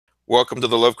Welcome to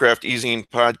the Lovecraft eZine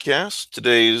podcast.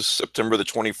 Today is September the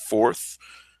 24th,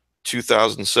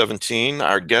 2017.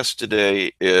 Our guest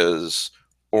today is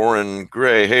Orrin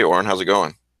Grey. Hey, Orrin, how's it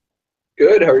going?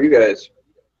 Good. How are you guys?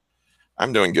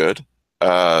 I'm doing good.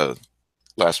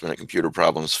 Last minute computer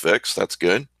problems fixed. That's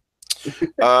good.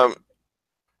 I'm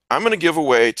going to give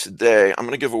away today,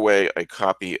 a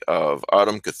copy of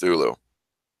Autumn Cthulhu.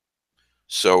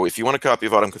 So if you want a copy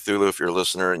of Autumn Cthulhu, if you're a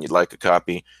listener and you'd like a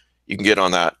copy, you can get on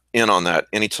that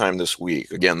anytime this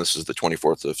week. Again, this is the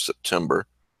 24th of September.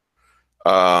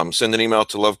 Send an email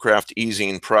to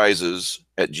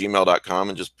lovecraftezineprizes@gmail.com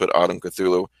and just put Autumn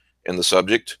Cthulhu in the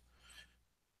subject.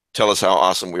 Tell us how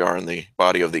awesome we are in the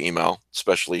body of the email,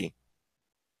 especially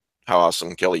how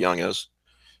awesome Kelly Young is.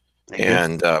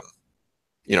 And,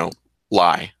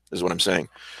 lie is what I'm saying.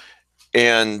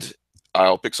 And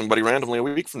I'll pick somebody randomly a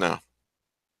week from now.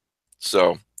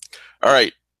 So, all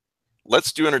right.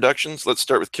 Let's do introductions. Let's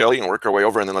start with Kelly and work our way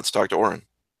over, and then let's talk to Orrin.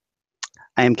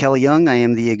 I am Kelly Young. I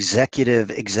am the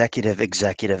executive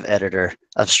editor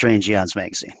of Strange Eons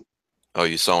magazine. Oh,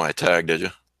 you saw my tag, did you?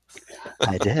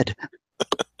 I did.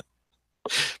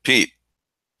 Pete.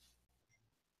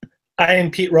 I am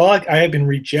Pete Rollick. I have been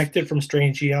rejected from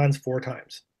Strange Eons 4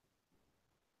 times.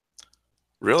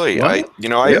 Really? What?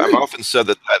 I've often said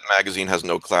that magazine has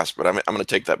no class, but I'm going to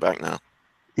take that back now.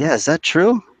 Yeah, is that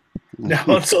true? No,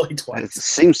 it's only It twice.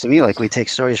 seems to me like we take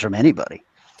stories from anybody.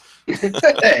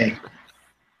 Hey.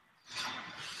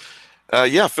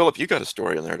 Yeah, Philip, you got a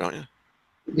story in there, don't you?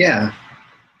 Yeah.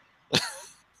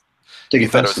 Take You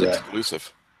thought offense it to was that.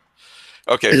 exclusive.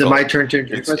 Okay, Is it Philip, my turn to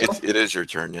introduce myself? it is your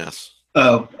turn, yes.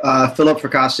 Oh, Philip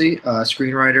Fracassi,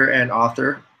 screenwriter and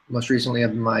author. Most recently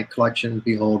of my collection,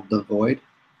 Behold the Void.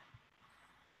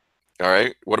 All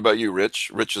right. What about you,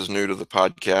 Rich? Rich is new to the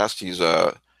podcast. He's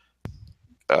a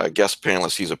guest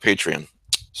panelist. He's a Patreon.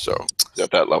 So he's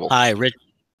at that level. Hi,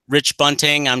 Rich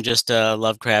Bunting. I'm just a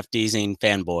Lovecraft eZine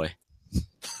fanboy.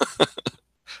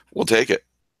 We'll take it.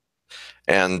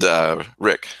 And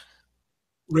Rick.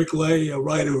 Rick Lay, a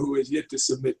writer who has yet to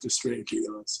submit to Strange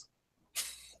Eons.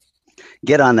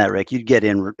 Get on that, Rick. You'd get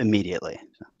in immediately.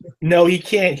 No, he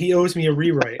can't. He owes me a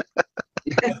rewrite.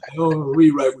 I know a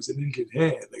rewrite was an injured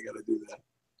hand. I got to do that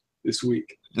this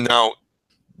week. Now,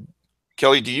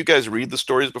 Kelly, do you guys read the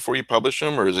stories before you publish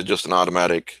them, or is it just an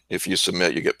automatic, if you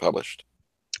submit, you get published?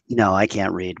 No, I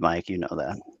can't read, Mike. You know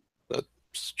that.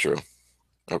 That's true.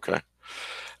 Okay.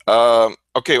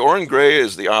 Okay, Orrin Grey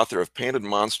is the author of Painted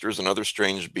Monsters and Other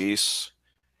Strange Beasts,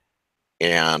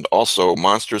 and also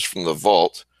Monsters from the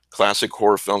Vault, Classic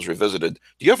Horror Films Revisited.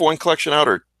 Do you have one collection out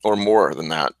or more than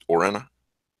that, Orrin?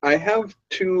 I have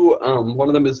 2. One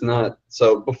of them is not.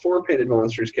 So before Painted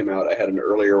Monsters came out, I had an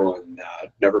earlier one,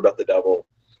 Never Bet the Devil,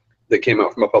 that came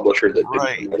out from a publisher that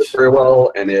didn't promote it very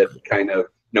well, and it kind of,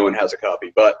 no one has a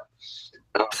copy. But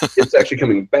it's actually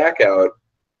coming back out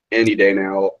any day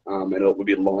now, and it will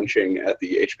be launching at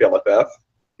the HPLFF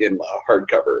in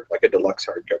hardcover, like a deluxe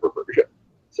hardcover version.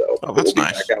 So Oh, that's it will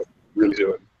be nice. back out really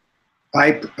soon.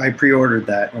 I pre-ordered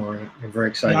that, or I'm very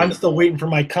excited. I'm still waiting for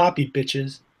my copy,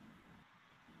 bitches.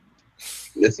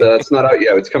 It's not out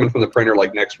yet. It's coming from the printer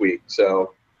like next week,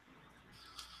 so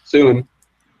soon.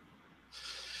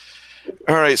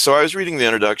 All right, so I was reading the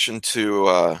introduction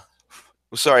to.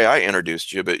 Sorry, I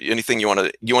introduced you, but anything you want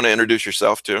to introduce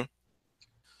yourself to?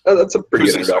 Oh, that's a pretty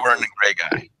Who's good this introduction. Orrin Grey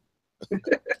guy?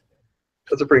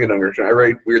 That's a pretty good introduction. I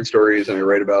write weird stories and I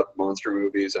write about monster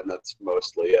movies, and that's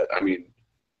mostly it. I mean,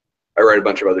 I write a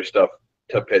bunch of other stuff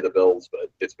to pay the bills,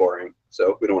 but it's boring,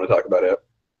 so we don't want to talk about it.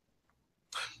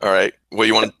 All right. Well,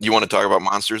 you want to talk about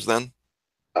monsters then?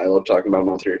 I love talking about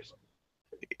monsters.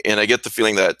 And I get the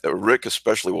feeling that Rick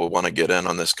especially will want to get in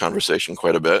on this conversation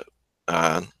quite a bit.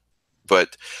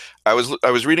 But I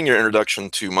was reading your introduction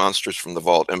to Monsters from the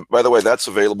Vault, and by the way, that's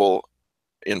available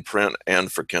in print and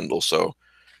for Kindle. So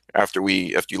after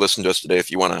you listen to us today,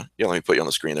 if you want to, let me put you on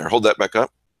the screen there. Hold that back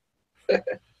up.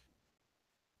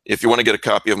 If you want to get a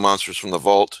copy of Monsters from the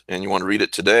Vault and you want to read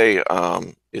it today,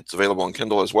 it's available on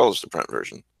Kindle as well as the print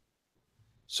version.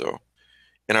 So,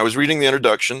 and I was reading the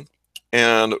introduction,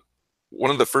 and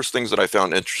one of the first things that I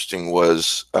found interesting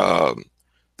was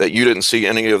that you didn't see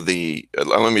any of the,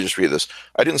 let me just read this.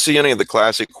 I didn't see any of the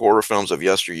classic horror films of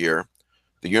yesteryear,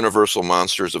 the universal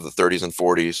monsters of the 30s and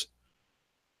 40s,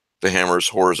 the Hammer's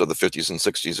horrors of the 50s and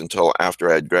 60s until after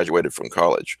I had graduated from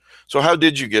college. So how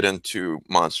did you get into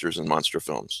monsters and monster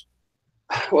films?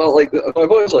 Well,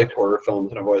 I've always liked horror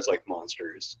films, and I've always liked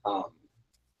monsters.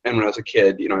 And when I was a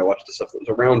kid, I watched the stuff that was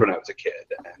around when I was a kid.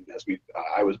 And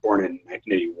I was born in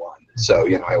 1981, so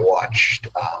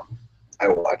I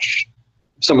watched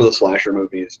some of the slasher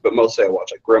movies, but mostly I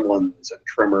watch like Gremlins and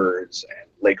Tremors and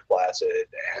Lake Placid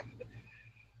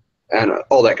and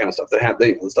all that kind of stuff that had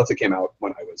the stuff that came out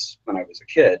when I was a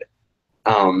kid.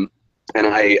 And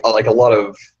I like a lot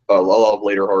of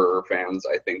later horror fans.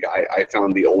 I think I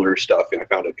found the older stuff, and I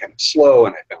found it kind of slow,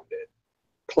 and I found it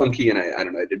clunky, and I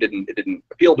don't know, it didn't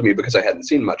appeal to me because I hadn't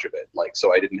seen much of it. Like,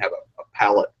 so I didn't have a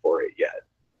palate for it yet.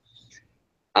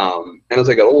 And as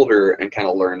I got older and kind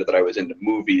of learned that I was into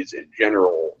movies in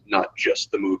general, not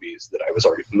just the movies that I was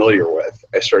already familiar with,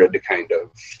 I started to kind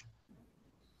of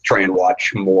try and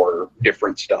watch more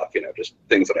different stuff, you know, just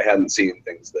things that I hadn't seen,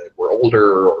 things that were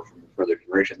older or from other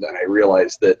generations. And I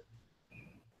realized that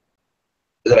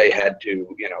I had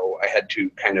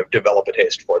to kind of develop a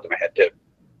taste for them. I had to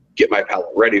get my palate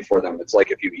ready for them. It's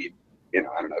like if you eat, you know,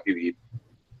 I don't know, if you eat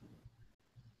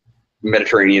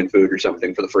Mediterranean food or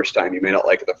something for the first time, you may not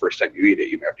like it the first time you eat it.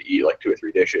 You may have to eat like 2 or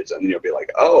 3 dishes, and then you'll be like,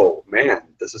 oh man,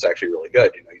 this is actually really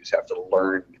good. You know, you just have to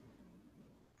learn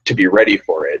to be ready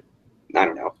for it. I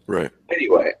don't know. Right.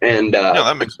 Anyway, and no,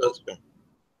 that makes sense. Yeah.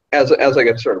 As I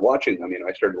got started watching them, you know,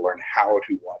 I started to learn how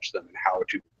to watch them and how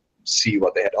to see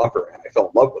what they had to offer, and I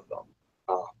fell in love with them.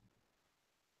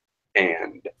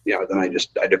 And you know, then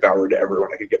I devoured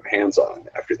everyone I could get my hands on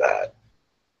after that.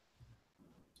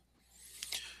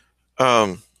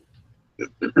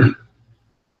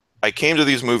 I came to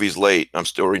these movies late. I'm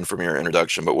still reading from your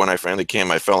introduction, but when I finally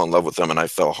came, I fell in love with them, and I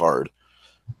fell hard.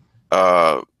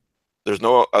 There's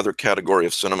no other category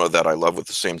of cinema that I love with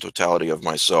the same totality of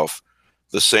myself,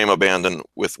 the same abandon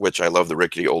with which I love the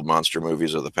rickety old monster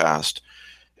movies of the past.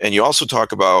 And you also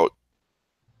talk about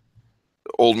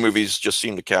old movies just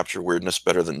seem to capture weirdness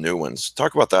better than new ones.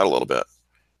 Talk about that a little bit.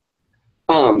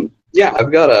 Yeah,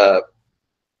 I've got a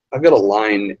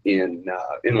line in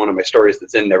one of my stories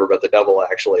that's in Never But the Devil,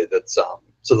 actually. That's so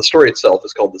the story itself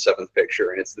is called The Seventh Picture,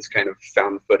 and it's this kind of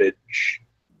found footage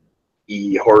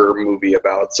horror movie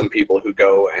about some people who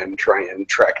go and try and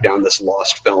track down this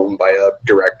lost film by a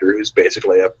director who's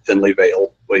basically a thinly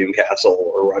veiled William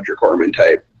Castle or Roger Corman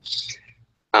type.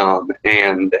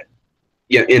 And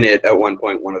yeah, in it, at one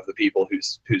point, one of the people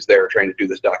who's there trying to do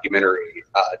this documentary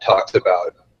talks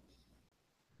about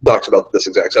this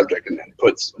exact subject and then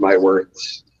puts my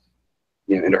words,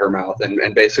 you know, into her mouth.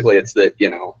 And basically it's that, you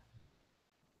know,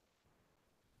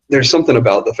 there's something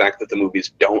about the fact that the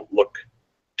movies don't look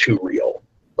too real.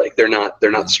 Like they're not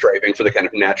striving for the kind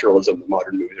of naturalism that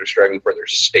modern movies are striving for. They're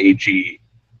stagey,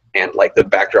 and like the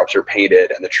backdrops are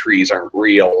painted and the trees aren't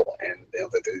real, and you know,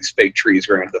 these fake trees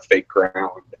growing into the fake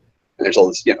ground. And there's all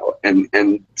this, you know,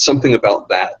 and something about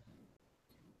that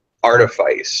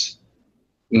artifice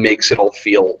makes it all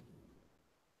feel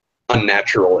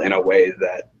unnatural in a way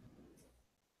that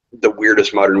the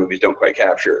weirdest modern movies don't quite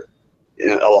capture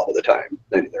a lot of the time.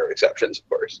 And there are exceptions, of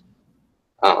course.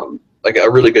 Like a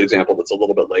really good example that's a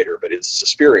little bit later, but it's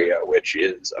Suspiria, which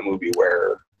is a movie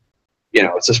where, you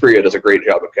know, Suspiria does a great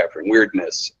job of capturing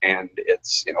weirdness, and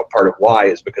it's, you know, part of why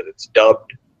is because it's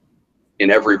dubbed. In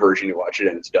every version you watch it,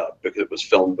 and it's dubbed because it was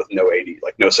filmed with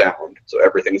no sound, so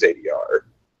everything's ADR.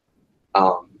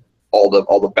 All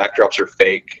the backdrops are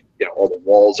fake. You know, all the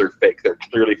walls are fake. They're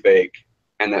clearly fake,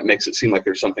 and that makes it seem like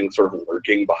there's something sort of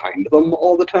lurking behind them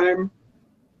all the time,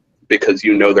 because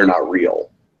you know they're not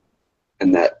real,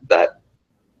 and that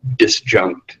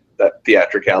disjunct, that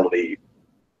theatricality,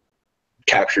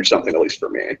 captured something, at least for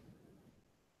me.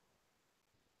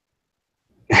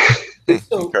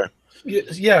 Okay.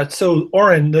 Yeah, so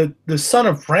Orrin, the son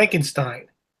of Frankenstein,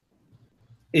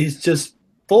 is just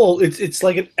full. It's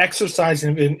like an exercise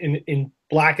in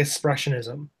black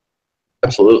expressionism.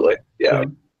 Absolutely, yeah.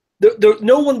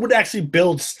 No one would actually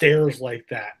build stairs like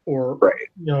that, or right.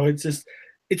 You know,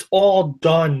 it's all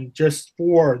done just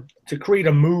to create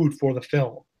a mood for the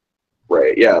film.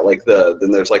 Right. Yeah. Like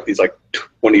then there's like these like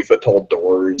 20-foot tall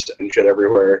doors and shit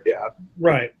everywhere. Yeah.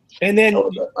 Right. And then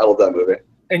I love that movie.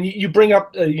 And you bring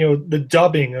up you know, the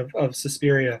dubbing of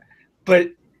Suspiria,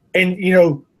 and you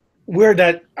know where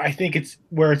I think it's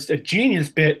a genius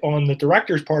bit on the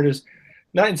director's part is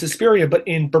not in Suspiria but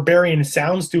in Barbarian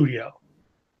Sound Studio,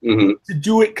 to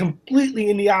do it completely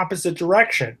in the opposite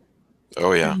direction.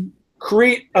 Oh yeah.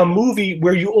 Create a movie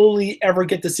where you only ever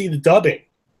get to see the dubbing.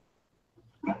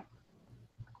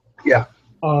 Yeah.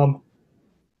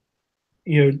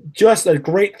 You know, just a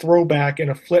great throwback and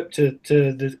a flip to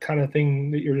the kind of thing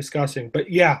that you're discussing.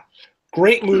 But yeah,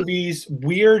 great movies,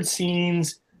 weird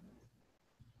scenes,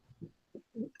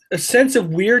 a sense of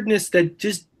weirdness that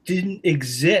just didn't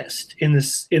exist in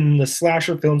the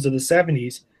slasher films of the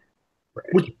 70s,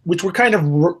 right. which were kind of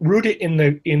rooted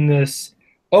in this.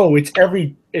 Oh, it's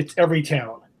every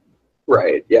town.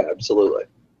 Right. Yeah. Absolutely.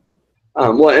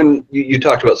 Well, and you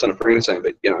talked about Son of Frankenstein,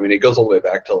 but I mean, it goes all the way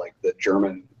back to like the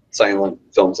German silent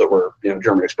films that were,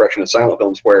 German expressionist silent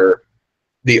films, where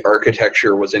the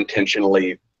architecture was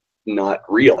intentionally not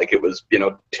real. Like it was,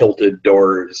 tilted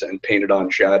doors and painted on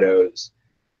shadows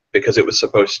because it was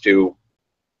supposed to,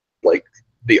 like,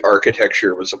 the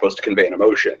architecture was supposed to convey an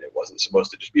emotion. It wasn't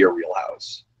supposed to just be a real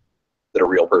house that a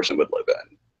real person would live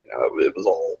in. It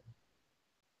was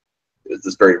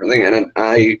this very different thing. And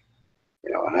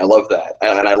and I love that.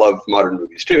 And I love modern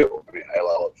movies too. I mean, I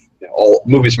love all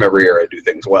movies from every era do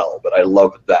things well, but I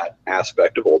love that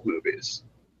aspect of old movies.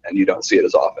 And you don't see it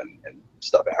as often in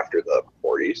stuff after the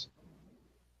 40s.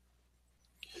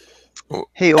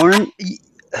 Hey, Orrin,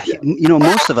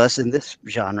 most of us in this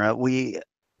genre, we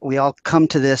all come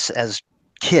to this as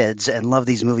kids and love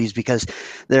these movies because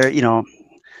they're,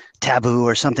 taboo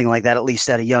or something like that, at least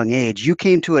at a young age. You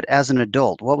came to it as an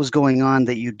adult. What was going on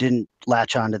that you didn't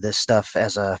latch onto this stuff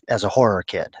as a horror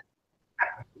kid?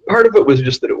 Part of it was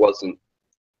just that it wasn't,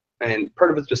 and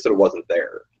part of it's just that it wasn't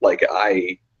there. Like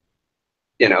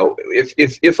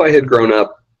if I had grown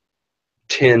up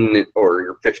 10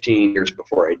 or 15 years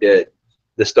before I did,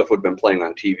 this stuff would have been playing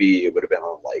on TV. It would have been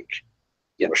on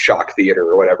Shock Theater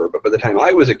or whatever. But by the time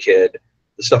I was a kid,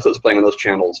 the stuff that was playing on those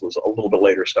channels was a little bit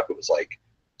later stuff. It was like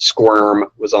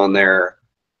Squirm was on there,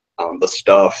 The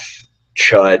Stuff,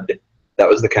 Chud. That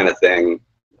was the kind of thing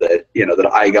that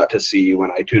that I got to see when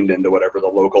I tuned into whatever the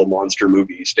local monster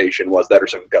movie station was. That or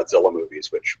some Godzilla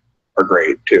movies, which are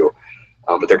great too,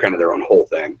 but they're kind of their own whole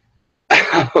thing.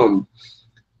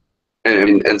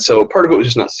 And so part of it was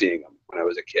just not seeing them when I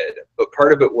was a kid, but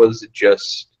part of it was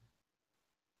just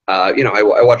I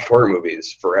watched horror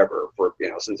movies forever,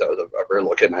 since I was a very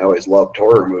little kid, and I always loved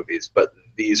horror movies. But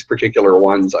these particular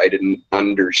ones, I didn't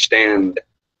understand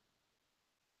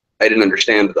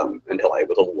them until I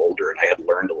was a little older and I had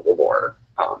learned a little more.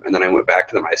 And then I went back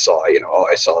to them. I saw,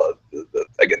 I saw the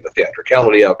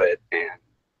theatricality of it and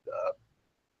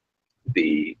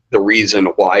the reason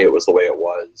why it was the way it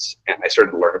was. And I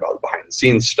started to learn about the behind the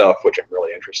scenes stuff, which I'm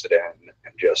really interested in.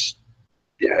 And just,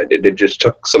 it just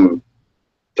took some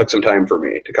time for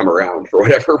me to come around for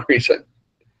whatever reason.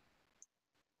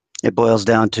 It boils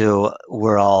down to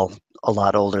we're all a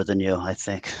lot older than you, I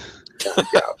think.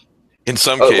 Yeah. In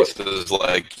some cases,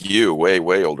 like you, way,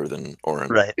 way older than Orrin.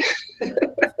 Right.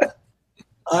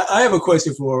 I have a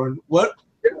question for Orrin. What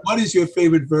is your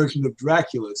favorite version of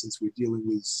Dracula, since we're dealing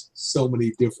with so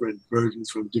many different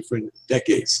versions from different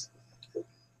decades?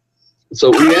 So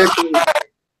we actually, that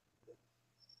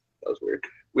was weird.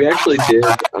 We actually did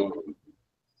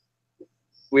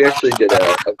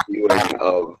a viewing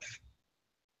of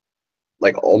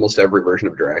like almost every version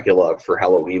of Dracula for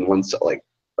Halloween once, like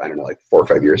 4 or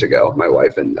 5 years ago, my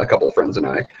wife and a couple of friends and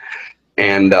I.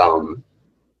 And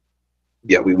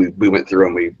we went through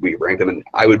and we ranked them, and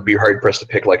I would be hard pressed to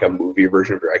pick like a movie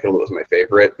version of Dracula that was my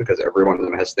favorite, because every one of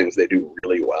them has things they do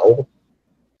really well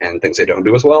and things they don't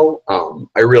do as well.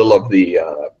 I really love the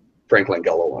Frank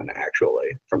Langella one,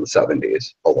 actually, from the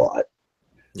 70s a lot.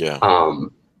 Yeah.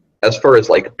 As far as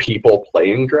like people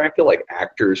playing Dracula, like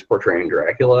actors portraying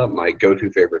Dracula, my go-to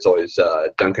favorite is always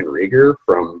Duncan Rieger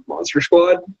from Monster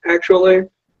Squad, actually,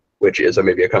 which is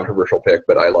maybe a controversial pick,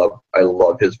 but I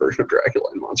love his version of Dracula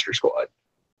in Monster Squad,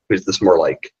 who's this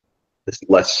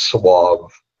less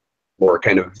suave, more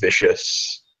kind of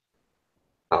vicious,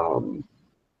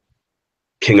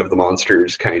 King of the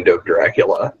Monsters kind of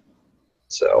Dracula.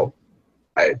 So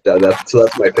that's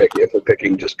my pick if we're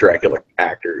picking just Dracula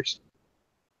actors.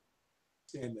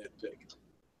 And that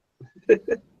pick.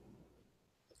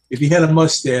 If he had a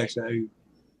mustache, I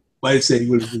might say he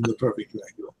would have been the perfect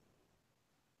Dracula.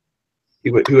 He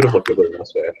would have looked good with a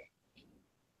mustache.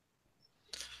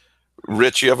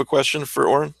 Rich, you have a question for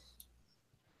Orrin?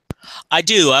 I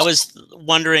do. I was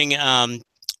wondering,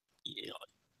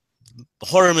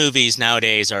 horror movies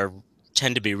nowadays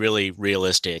tend to be really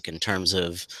realistic in terms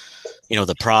of,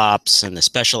 the props and the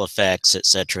special effects,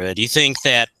 etc. Do you think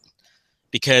that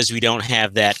because we don't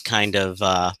have that kind of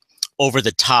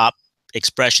over-the-top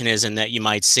expressionism that you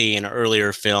might see in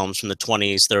earlier films from the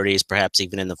 20s, 30s, perhaps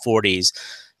even in the 40s,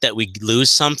 that we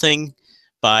lose something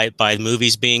by horror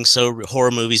movies being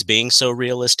so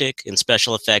realistic and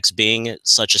special effects being at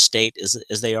such a state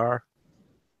as they are?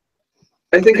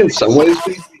 I think in some ways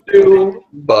we do,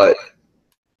 but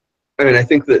I mean, I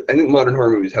think modern horror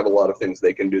movies have a lot of things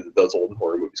they can do that those old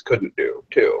horror movies couldn't do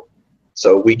too.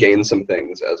 So we gain some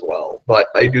things as well. But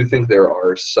I do think there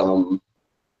are some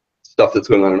stuff that's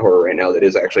going on in horror right now that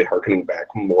is actually harkening back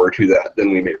more to that than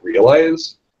we may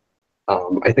realize.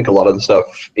 I think a lot of the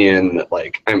stuff in,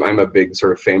 like, I'm a big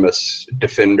sort of famous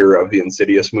defender of the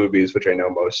Insidious movies, which I know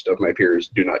most of my peers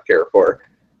do not care for,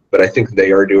 but I think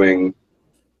they're doing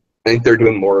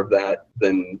more of that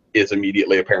than is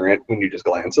immediately apparent when you just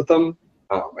glance at them.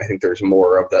 I think there's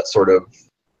more of that sort of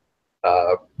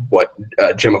what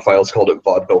Gemophiles called it,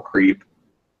 vaudeville creep,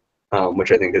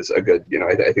 which I think is a good,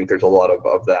 I think there's a lot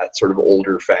of that sort of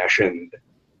older fashioned,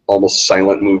 almost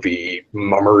silent movie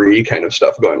mummery kind of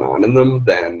stuff going on in them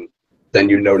than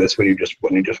you notice when you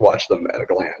just watch them at a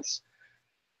glance.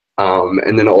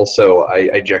 And then also I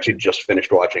actually just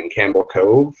finished watching Campbell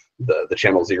Cove, the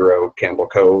Channel Zero Campbell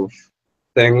Cove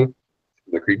thing.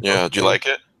 The creep. Yeah, did you like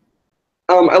it?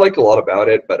 I liked a lot about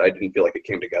it, but I didn't feel like it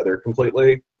came together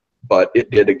completely. But it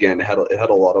did, again, it had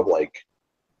a lot of, like,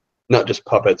 not just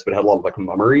puppets, but it had a lot of, like,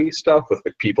 mummery stuff with,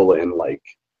 like, people in, like,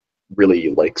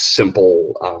 really, like,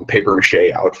 simple paper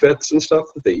mache outfits and stuff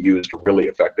that they used really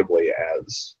effectively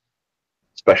as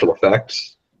special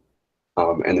effects,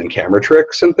 and then camera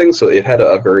tricks and things. So it had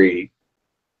a very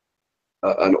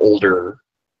an older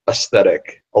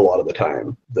aesthetic a lot of the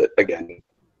time that, again,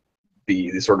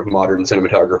 the sort of modern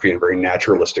cinematography and very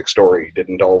naturalistic story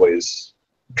didn't always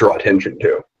draw attention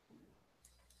to.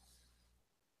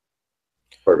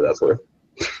 Whatever that's worth.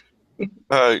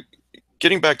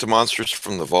 Getting back to Monsters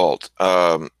from the Vault,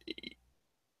 I'm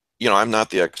not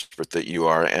the expert that you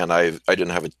are, and I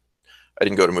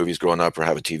didn't go to movies growing up or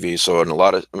have a TV. So in a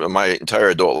lot of my entire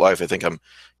adult life, I think I'm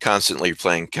constantly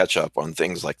playing catch up on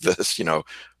things like this.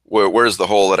 Where's the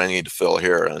hole that I need to fill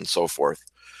here, and so forth.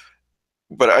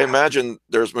 But I imagine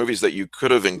there's movies that you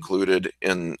could have included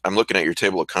in. I'm looking at your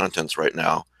table of contents right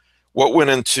now. What went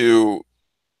into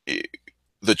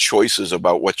the choices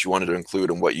about what you wanted to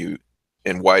include and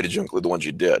why did you include the ones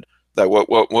you did?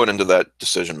 What went into that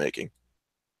decision making?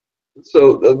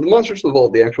 So the Monsters of the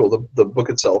Vault, the book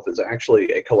itself is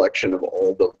actually a collection of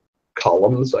all the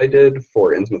columns I did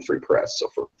for Innsmouth Free Press. So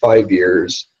for 5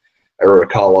 years, I wrote a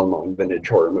column on vintage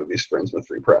horror movies for Innsmouth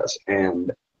Free Press.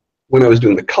 And when I was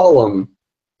doing the column,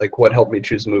 like, what helped me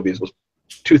choose movies was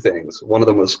two things. One of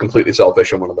them was completely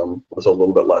selfish, and one of them was a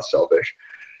little bit less selfish.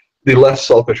 The less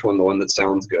selfish one, the one that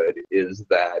sounds good, is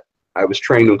that I was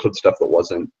trying to include stuff that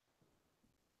wasn't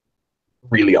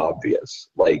really obvious.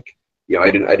 Like,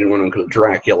 I didn't want to include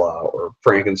Dracula or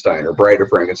Frankenstein or Bride of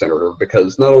Frankenstein, or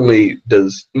because not only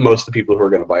does most of the people who are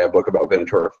going to buy a book about vintage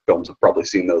horror films have probably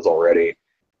seen those already,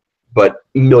 but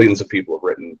millions of people have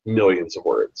written millions of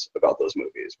words about those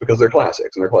movies because they're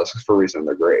classics, and they're classics for a reason.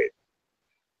 They're great.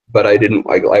 But I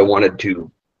wanted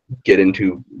to get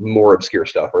into more obscure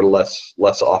stuff or less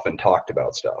often talked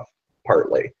about stuff,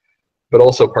 partly. But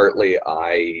also partly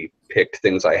I picked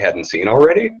things I hadn't seen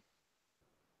already.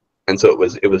 And so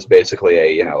it was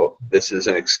basically this is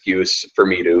an excuse for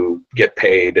me to get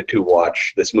paid to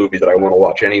watch this movie that I want to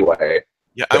watch anyway.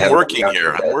 Yeah, I'm working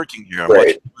here. I'm watching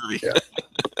right. the movie. Yeah.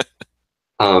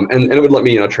 And it would let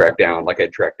me, track down, like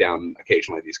I'd track down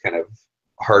occasionally these kind of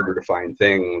harder to find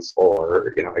things,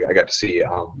 or, I got to see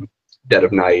Dead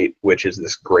of Night, which is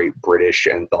this great British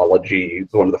anthology,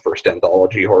 one of the first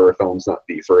anthology horror films, not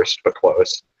the first, but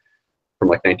close, from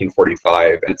like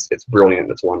 1945. And it's brilliant.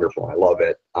 It's wonderful. I love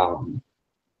it.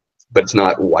 But it's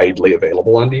not widely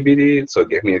available on DVD, so it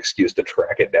gave me an excuse to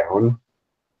track it down.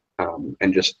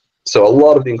 So a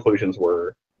lot of the inclusions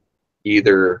were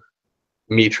either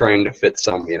me trying to fit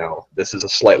some, this is a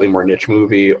slightly more niche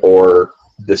movie, or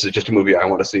this is just a movie I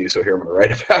want to see, so here I'm going to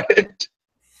write about it.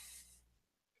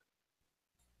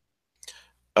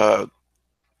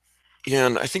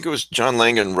 And I think it was John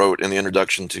Langan wrote in the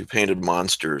introduction to Painted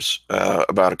Monsters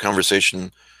about a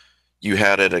conversation you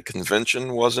had at a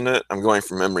convention, wasn't it? I'm going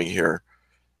from memory here.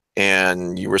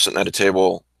 And you were sitting at a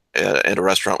table at a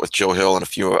restaurant with Joe Hill and a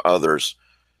few others.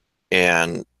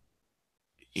 And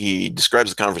he describes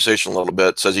the conversation a little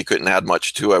bit, says he couldn't add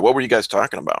much to it. What were you guys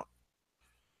talking about?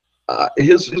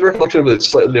 His reflection of it is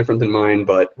slightly different than mine,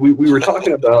 but we were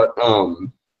talking about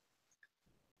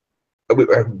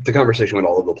the conversation went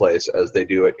all over the place, as they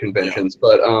do at conventions.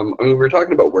 Yeah. But we were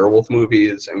talking about werewolf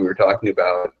movies, and we were talking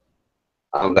about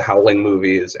the Howling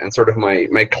movies, and sort of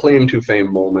my claim to fame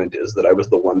moment is that I was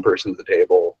the one person at the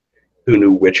table who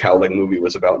knew which Howling movie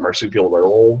was about marsupial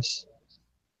werewolves,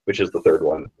 which is the third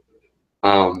one.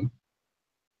 And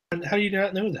how do you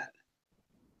not know that?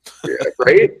 Yeah,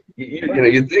 right?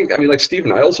 You'd think, like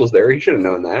Stephen Iles was there, he should have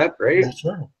known that, right? That's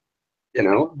right.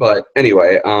 But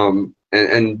anyway, and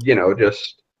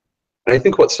I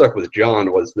think what stuck with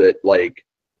John was that, like,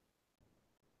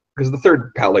 because the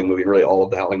third Howling movie, and really all of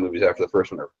the Howling movies after the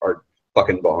first one are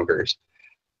fucking bonkers.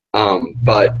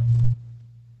 But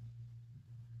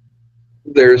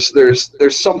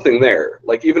there's something there.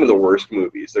 Like even in the worst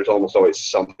movies, there's almost always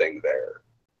something there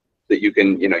that you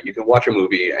can watch a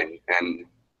movie and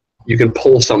you can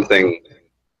pull something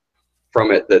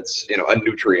from it that's a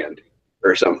nutrient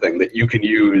or something that you can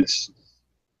use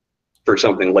for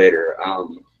something later.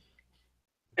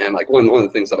 And like one of the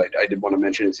things that I did want to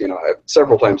mention is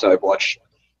several times I've watched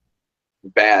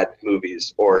bad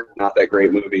movies or not that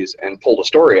great movies and pulled a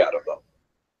story out of them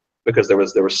because there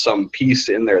was some piece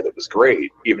in there that was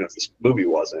great, even if this movie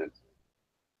wasn't.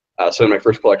 So in my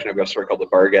first collection, I've got a story called The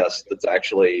Bar Guest that's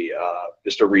actually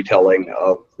just a retelling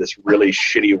of this really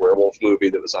shitty werewolf movie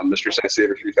that was on Mystery Science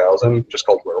Theater 3000, just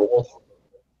called Werewolf.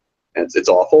 And it's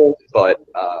awful, but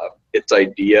its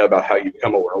idea about how you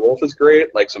become a werewolf is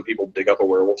great. Like some people dig up a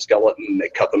werewolf skeleton and they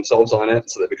cut themselves on it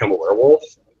so they become a werewolf.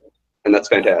 And that's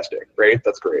fantastic, right?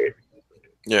 That's great.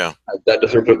 Yeah. That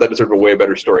deserved a way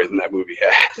better story than that movie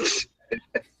has.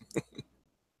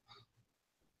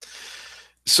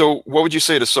 So what would you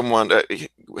say to someone,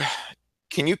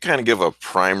 can you kind of give a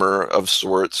primer of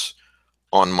sorts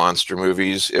on monster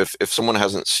movies? If someone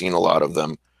hasn't seen a lot of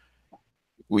them,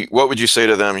 what would you say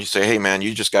to them? You say, hey man,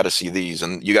 you just got to see these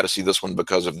and you got to see this one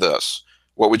because of this.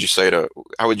 What would you say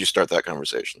how would you start that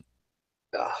conversation?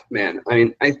 Man,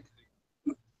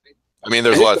 I mean,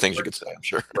 there's a lot of things you could say, I'm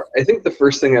sure. I think the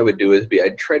first thing I would do is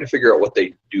I'd try to figure out what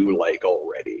they do like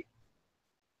already.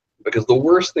 Because the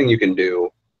worst thing you can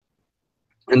do,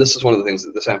 and this is one of the things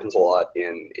that this happens a lot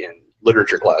in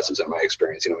literature classes in my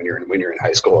experience, when you're in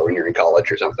high school or when you're in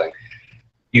college or something,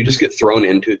 you just get thrown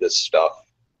into this stuff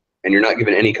and you're not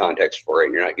given any context for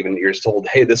it. You're just told,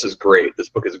 hey, this is great. This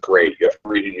book is great. You have to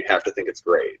read it and you have to think it's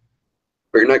great.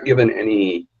 But you're not given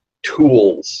any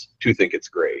tools to think it's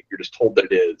great. You're just told that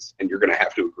it is, and you're going to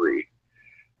have to agree.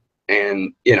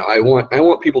 And I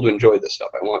want people to enjoy this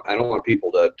stuff. I don't want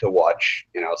people to watch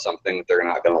something that they're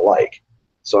not going to like.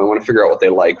 So I want to figure out what they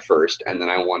like first, and then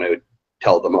I want to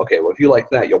tell them, okay, well, if you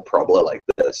like that, you'll probably like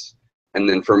this. And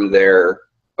then from there,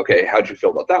 okay, how'd you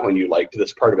feel about that one? You liked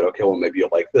this part of it. Okay, well, maybe you'll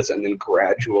like this. And then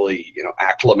gradually,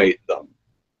 acclimate them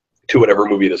to whatever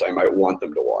movie it is I might want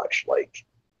them to watch. Like,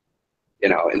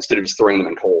 instead of just throwing them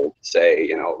in cold,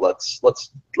 say, let's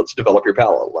develop your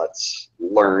palate. Let's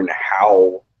learn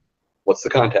what's the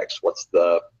context? What's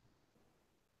the,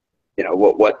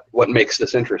 what makes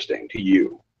this interesting to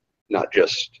you? Not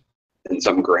just in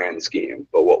some grand scheme,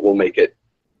 but what will make it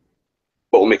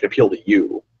appeal to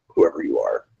you, whoever you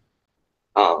are.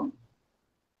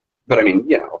 But I mean,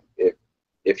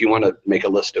 if you want to make a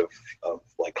list of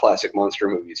like classic monster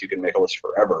movies, you can make a list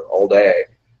forever, all day.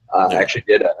 I actually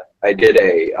did a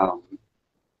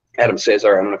Adam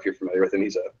Cesar. I don't know if you're familiar with him.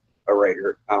 He's a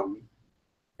writer.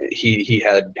 He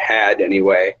had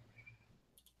anyway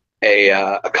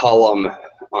a column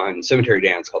on Cemetery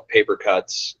Dance called Paper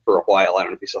Cuts for a while. I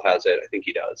don't know if he still has it. I think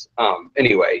he does.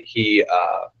 Anyway, he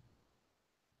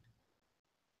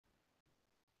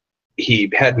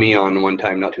had me on one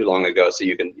time not too long ago, so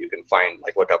you can find,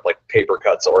 like, look up like Paper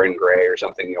Cuts Orrin Grey or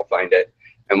something, you'll find it.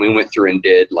 And we went through and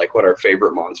did like what our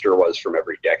favorite monster was from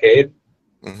every decade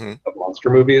of monster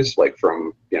movies, like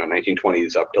from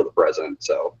 1920s up till the present.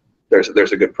 So there's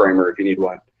a good primer if you need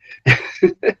one.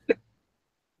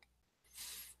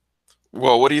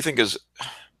 Well, what do you think is,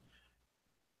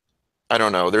 I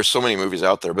don't know, there's so many movies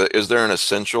out there, but is there an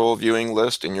essential viewing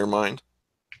list in your mind?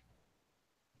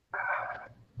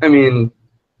 I mean,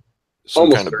 Some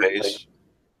almost kind of certainly, base?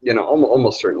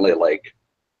 almost certainly, like,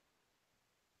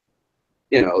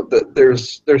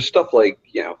 there's stuff like,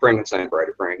 Frankenstein, Bride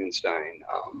of Frankenstein.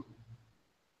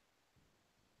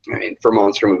 I mean, for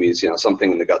monster movies,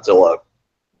 something in the Godzilla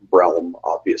realm,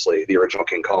 obviously, the original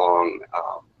King Kong.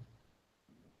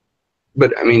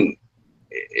 But I mean,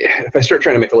 if I start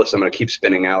trying to make a list, I'm going to keep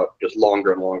spinning out just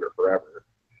longer and longer forever.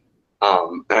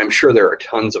 And I'm sure there are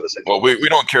tons of essential. Well, we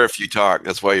don't care if you talk.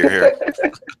 That's why you're here.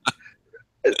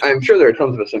 I'm sure there are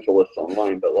tons of essential lists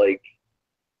online, but like,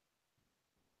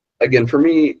 again, for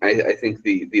me, I think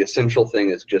the essential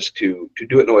thing is just to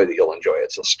do it in a way that you'll enjoy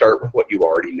it. So start with what you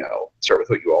already know. Start with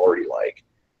what you already like.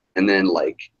 And then,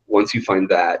 like, once you find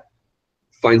that,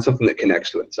 find something that connects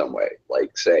to it in some way.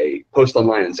 Like, say, post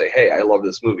online and say, hey, I love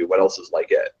this movie. What else is like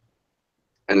it?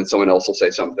 And then someone else will say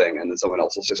something, and then someone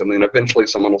else will say something, and eventually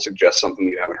someone will suggest something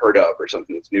you haven't heard of or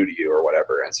something that's new to you or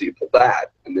whatever. And so you pull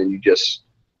that, and then you just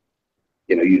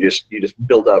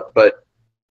build up. But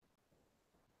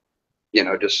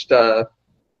just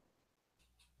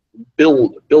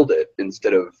build it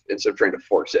instead of trying to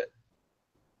force it.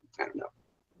 I don't know.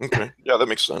 Okay, yeah, that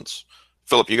makes sense.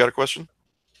 Philip, you got a question?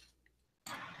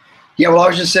 Yeah, well, I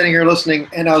was just sitting here listening,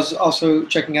 and I was also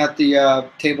checking out the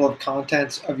table of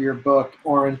contents of your book,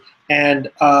 Orrin, And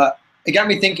it got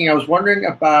me thinking. I was wondering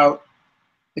about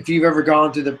if you've ever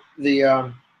gone through the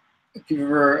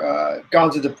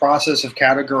process of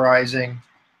categorizing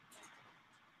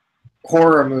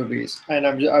horror movies. And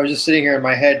I was just sitting here in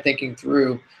my head thinking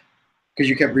through, because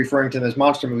you kept referring to them as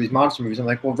monster movies. I'm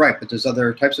like, well, right, but there's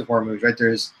other types of horror movies, right?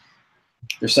 There's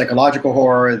psychological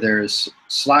horror, there's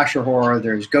slasher horror,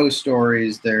 there's ghost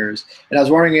stories, and I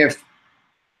was wondering if,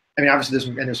 I mean,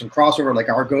 obviously there's some crossover, like,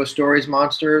 are ghost stories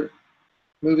monster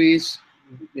movies?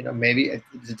 You know, maybe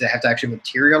did they have to actually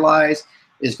materialize?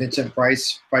 Is Vincent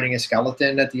Price fighting a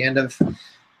skeleton at the end of,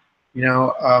 you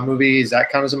know, a movie? Is that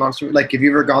count as a monster? Like, have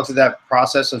you ever gone through that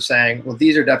process of saying, well,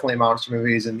 these are definitely monster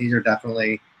movies, and these are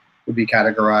definitely would be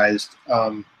categorized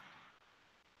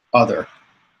other?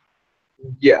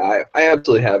 Yeah, I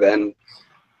absolutely have. And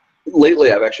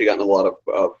lately I've actually gotten a lot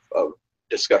of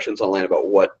discussions online about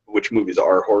which movies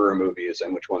are horror movies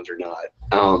and which ones are not.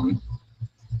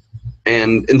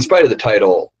 And in spite of the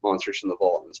title, Monsters from the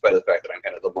Vault, in spite of the fact that I'm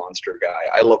kind of the monster guy,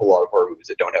 I love a lot of horror movies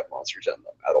that don't have monsters in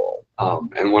them at all.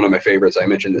 And one of my favorites, I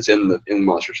mentioned this in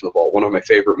Monsters from the Vault, one of my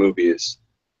favorite movies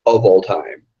of all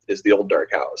time is The Old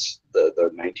Dark House, the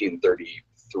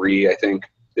 1933, I think,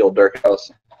 The Old Dark House.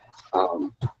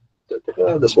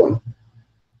 This one,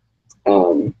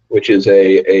 which is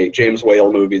a James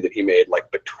Whale movie that he made,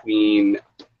 like, between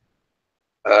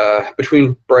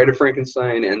Bride of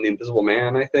Frankenstein and The Invisible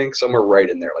Man, I think, somewhere right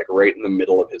in there, like right in the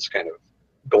middle of his kind of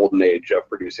golden age of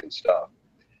producing stuff.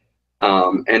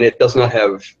 And it does not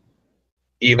have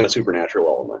even a supernatural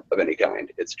element of any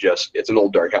kind. It's an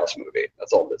old dark house movie.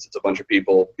 That's all it is. It's a bunch of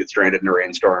people get stranded in a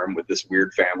rainstorm with this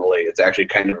weird family. It's actually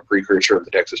kind of a precursor of the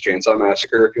Texas Chainsaw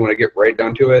Massacre, if you want to get right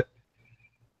down to it.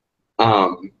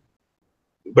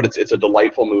 But it's a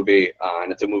delightful movie,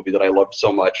 and it's a movie that I loved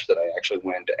so much that I actually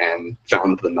went and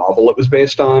found the novel it was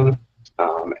based on,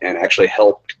 and actually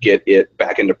helped get it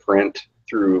back into print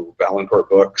through Valancourt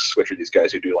Books, which are these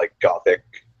guys who do, like, gothic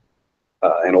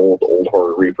and old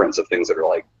horror reprints of things that are,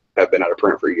 like, have been out of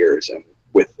print for years. And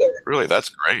with their Really, that's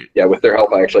great. Yeah, with their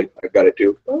help, I've got it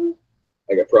too.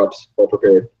 I got props, well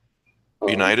prepared.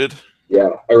 United. Yeah,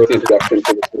 I wrote the introduction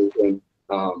to this movie,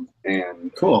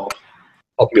 and Cool.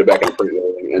 helped get it back in print and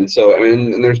everything. And so, I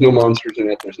mean, and there's no monsters in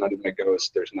it. There's not even a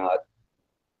ghost. There's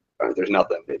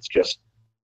nothing. It's just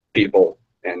people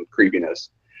and creepiness.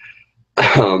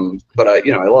 But I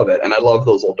love it, and I love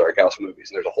those old dark house movies.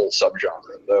 And there's a whole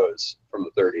subgenre of those from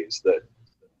the 30s that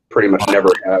pretty much never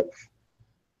have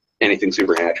anything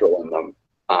supernatural in them.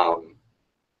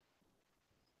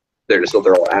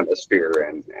 They're all atmosphere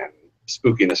and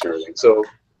spookiness and everything. So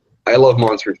I love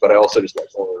monsters, but I also just like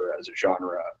horror as a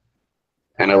genre,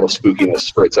 and I love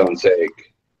spookiness for its own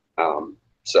sake.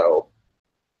 So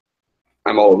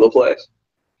I'm all over the place.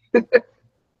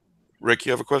 Rick,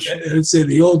 you have a question? I'd say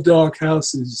The Old Dark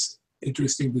House is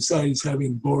interesting. Besides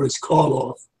having Boris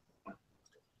Karloff,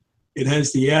 it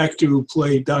has the actor who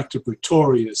played Dr.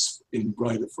 Pretorius in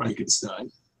Bride of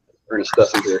Frankenstein. Ernest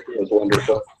Thesiger was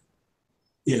wonderful.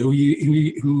 Yeah,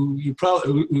 who's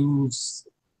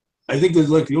I think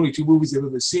there's like the only two movies I've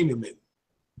ever seen him in.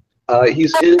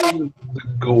 He's in The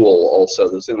Ghoul also.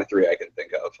 Those are the only three I can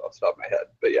think of off the top of my head.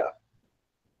 But yeah.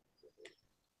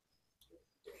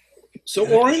 So,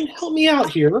 Orrin, help me out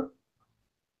here,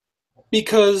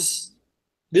 because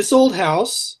this old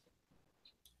house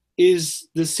is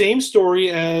the same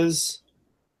story as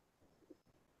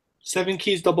Seven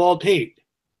Keys to Bald Pate.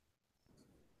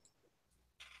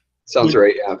 Sounds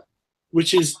right, yeah.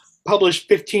 Which is published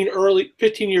 15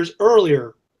 years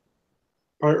earlier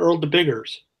by Earl de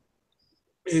Biggers.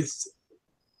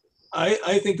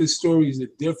 I think the stories are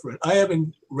different. I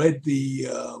haven't read the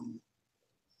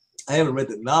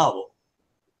novel,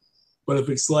 but if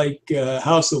it's like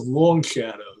House of Long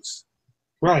Shadows,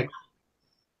 right,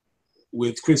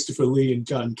 with Christopher Lee and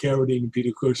John Carradine and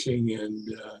Peter Cushing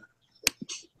and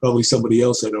probably somebody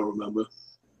else I don't remember,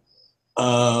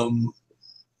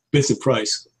 Vincent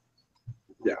Price.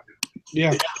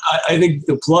 Yeah. I think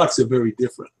the plots are very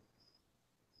different.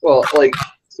 Well,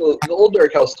 so the Old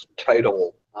Dark House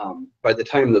title, by the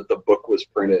time that the book was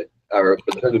printed, or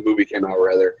by the time the movie came out,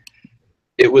 rather,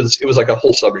 it was like a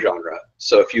whole subgenre.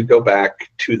 So if you go back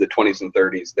to the 20s and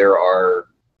 30s, there are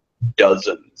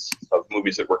dozens of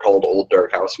movies that were called Old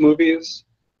Dark House movies,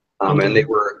 and they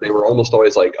were almost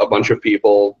always like a bunch of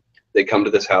people. They come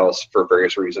to this house for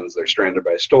various reasons. They're stranded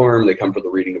by a storm. They come for the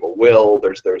reading of a will.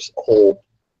 There's a whole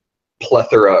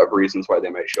plethora of reasons why they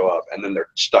might show up, and then they're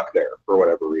stuck there for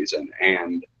whatever reason,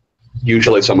 and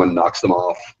usually someone knocks them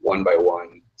off one by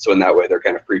one. So in that way, they're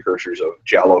kind of precursors of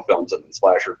giallo films and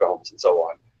slasher films and so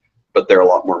on, but they're a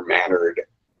lot more mannered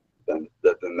than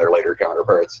their later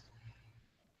counterparts.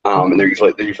 And they're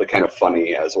usually kind of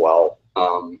funny as well.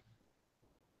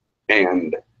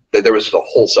 And there was just a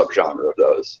whole subgenre of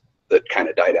those that kind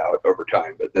of died out over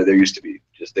time, but there used to be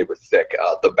they were thick.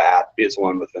 The Bat is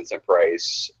one with Vincent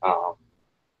Price.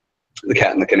 The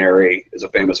Cat and the Canary is a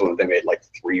famous one that they made like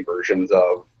 3 versions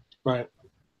of. Right.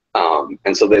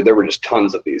 And so there were just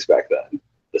tons of these back then.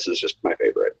 This is just my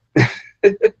favorite.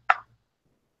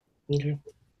 Okay.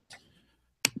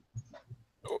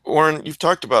 Orrin, you've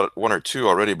talked about 1 or 2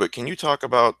 already, but can you talk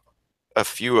about a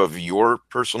few of your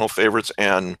personal favorites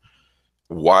and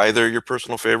why they're your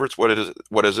personal favorites? What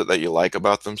is it that you like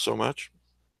about them so much?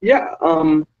 Yeah.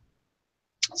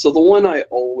 So the one I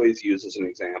always use as an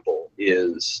example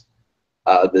is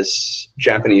this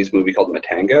Japanese movie called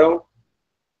Matango,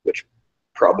 which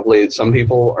probably some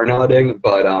people are nodding,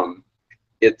 but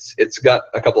it's got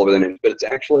a couple of other names, but it's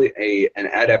actually an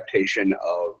adaptation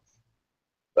of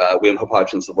William Hope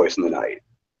Hodgson's The Voice in the Night,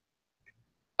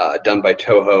 done by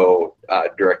Toho,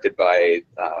 directed by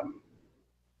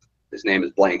his name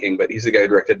is blanking, but he's the guy who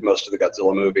directed most of the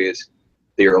Godzilla movies,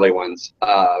 the early ones.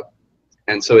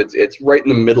 And so it's right in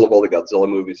the middle of all the Godzilla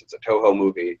movies. It's a Toho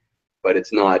movie, but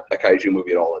it's not a kaiju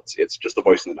movie at all. It's just The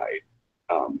Voice in the Night.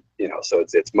 So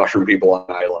it's mushroom people on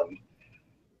an island.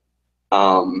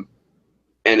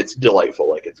 And it's delightful.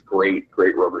 Like, it's great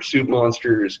rubber suit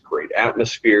monsters, great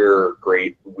atmosphere,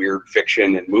 great weird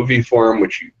fiction in movie form,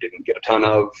 which you didn't get a ton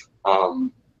of.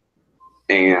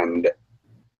 And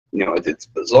it's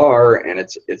bizarre, and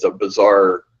it's a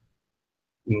bizarre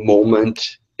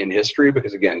moment in history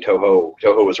because, again, Toho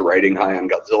was riding high on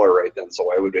Godzilla right then. So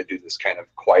why would they do this kind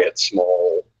of quiet,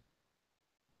 small,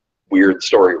 weird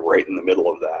story right in the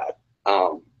middle of that?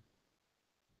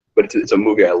 But it's a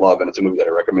movie I love, and it's a movie that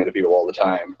I recommend to people all the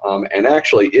time. And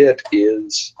actually, it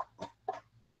is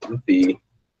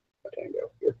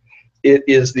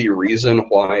the reason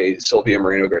why Sylvia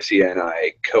Moreno-Garcia and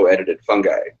I co-edited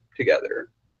Fungi together.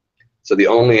 So the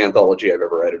only anthology I've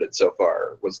ever edited so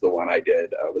far was the one I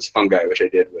did, was Fungi, which I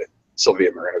did with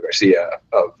Sylvia Moreno-Garcia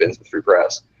of Vincent Free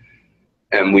Press.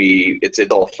 And it's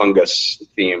all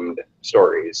fungus-themed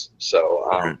stories.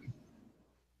 So,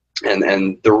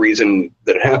 and the reason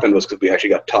that it happened was because we actually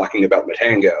got talking about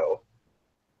Matango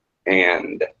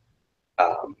and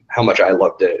how much I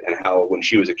loved it, and how when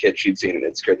she was a kid she'd seen it and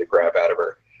it scared the crap out of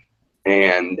her.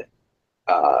 And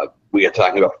we got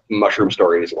talking about mushroom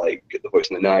stories like The Voice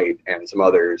in the Night and some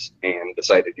others, and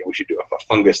decided we should do a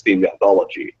fungus-themed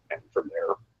anthology. And from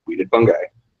there, we did Fungi.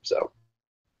 So.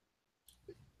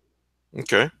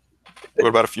 Okay. What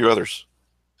about a few others?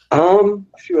 A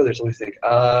few others. Let me think.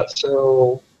 A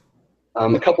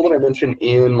couple that I mentioned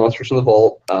in Monsters in the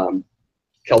Vault.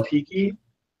 Kaltiki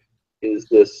is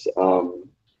this.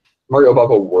 Mario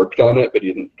Bava worked on it, but he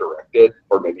didn't direct it,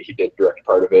 or maybe he did direct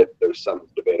part of it. There's some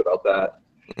debate about that.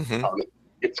 Mm-hmm.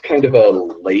 It's kind of a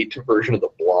late version of The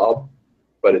Blob,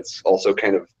 but it's also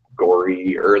kind of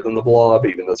gorier than The Blob,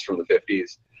 even though it's from the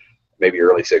 50s, maybe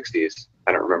early 60s.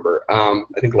 I don't remember. I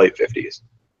think late 50s.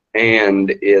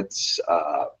 And it's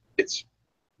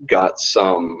got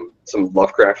some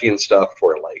Lovecraftian stuff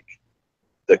where, like,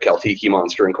 the Kaltiki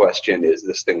monster in question is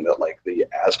this thing that, like, the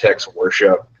Aztecs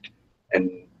worshipped and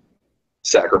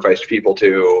sacrificed people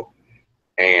to,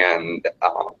 and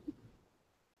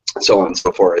so on and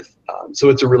so forth. So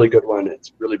it's a really good one.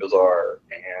 It's really bizarre,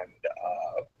 and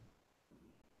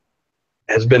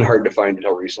has been hard to find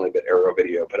until recently, but Arrow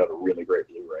Video put out a really great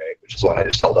Blu-ray, which is one I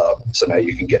just held up, so now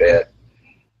you can get it.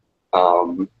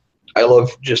 I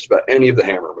love just about any of the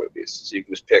Hammer movies, so you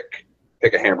can just pick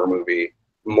a Hammer movie,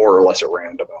 more or less at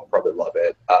random. I'll probably love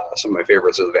it. Some of my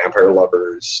favorites are The Vampire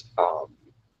Lovers,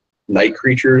 Night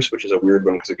Creatures, which is a weird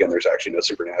one because, again, there's actually no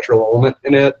supernatural element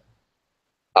in it.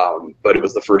 But it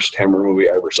was the first Hammer movie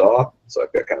I ever saw, so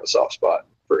I've got kind of a soft spot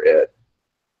for it.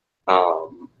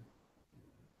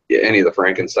 Any of the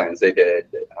Frankensteins they did,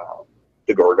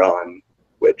 the Gorgon,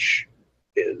 which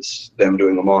is them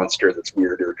doing a monster that's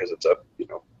weirder because it's a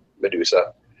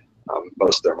Medusa.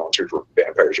 Most of their monsters were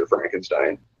vampires or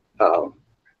Frankenstein. So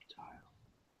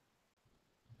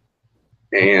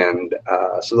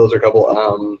those are a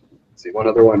couple. Let's see, one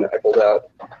other one I pulled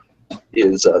out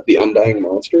is The Undying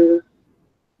Monster,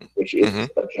 which is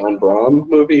a John Brahm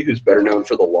movie, who's better known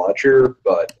for The Lodger,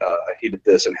 but he did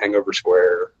this and Hangover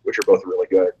Square, which are both really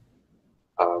good.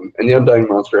 And The Undying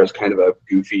Monster has kind of a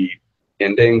goofy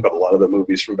ending, but a lot of the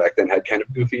movies from back then had kind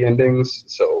of goofy endings,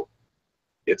 so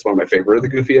it's one of my favorite of the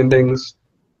goofy endings,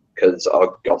 because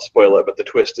I'll spoil it, but the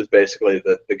twist is basically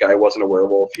that the guy wasn't a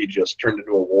werewolf, he just turned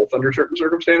into a wolf under certain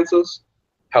circumstances.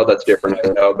 How that's different, I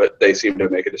don't know, but they seem to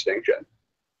make a distinction.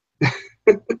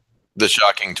 The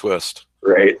shocking twist.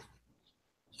 Right.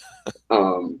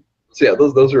 So yeah,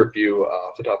 those are a few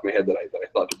off the top of my head that I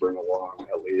thought to bring along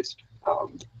at least.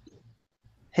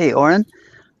 Hey, Orrin.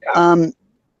 Yeah.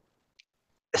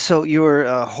 So you were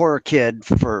a horror kid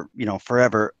for,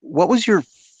 forever. What was your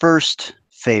first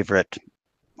favorite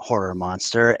horror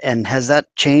monster, and has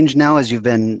that changed now as you've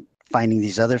been finding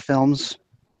these other films?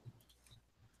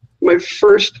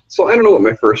 So I don't know what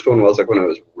my first one was like when I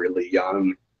was really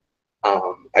young.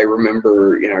 I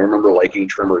remember liking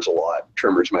Tremors a lot.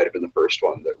 Tremors might have been the first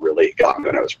one that really got me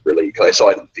when I was because I saw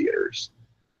it in theaters.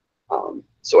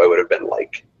 So I would have been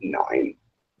like 9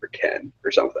 or 10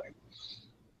 or something.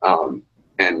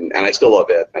 And I still love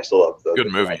it. I still love the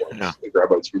good movie. The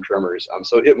graboids from Tremors.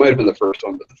 So it might have been the first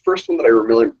one, but the first one that I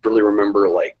really remember,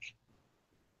 like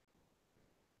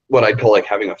what I'd call like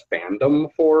having a fandom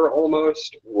for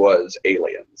almost, was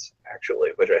Aliens,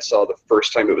 actually, which I saw the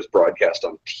first time it was broadcast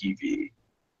on TV.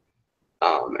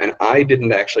 And I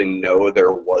didn't actually know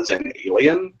there was an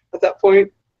Alien at that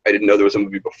point. I didn't know there was a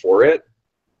movie before it.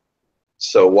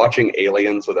 So watching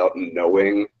Aliens without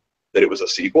knowing that it was a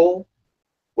sequel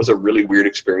was a really weird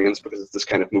experience, because it's this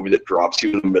kind of movie that drops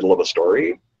you in the middle of a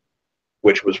story,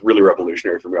 which was really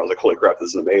revolutionary for me. I was like, holy crap, this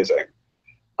is amazing.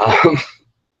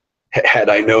 Had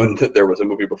I known that there was a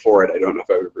movie before it, I don't know if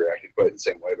I would have reacted quite the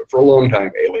same way. But for a long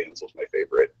time, Aliens was my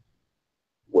favorite.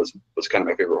 Was kind of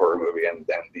my favorite horror movie, and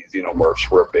then these xenomorphs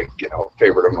were a big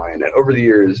favorite of mine. And over the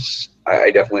years, I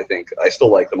definitely think I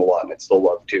still like them a lot, and I'd still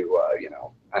love to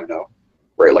I don't know,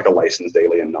 write like a licensed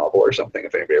Alien novel or something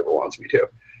if anybody ever wants me to.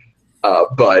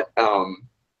 But I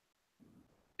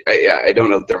don't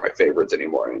know that they're my favorites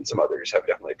anymore. I mean, some others have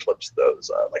definitely eclipsed those.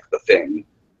 Like The Thing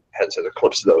has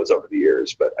eclipsed those over the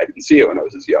years, but I didn't see it when I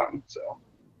was as young. So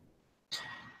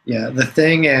Yeah, The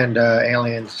Thing and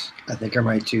Aliens, I think, are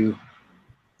my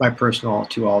personal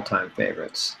 2 all-time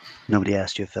favorites. Nobody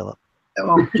asked you, Philip.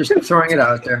 Well, just throwing it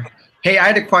out there. Hey, I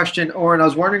had a question, Orrin. I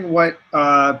was wondering what,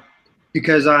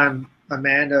 because I'm a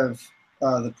man of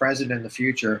the present and the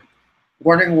future,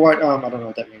 wondering what, I don't know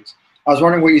what that means. I was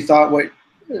wondering what you thought, what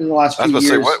in the last few years. I was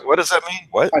about to say, what does that mean?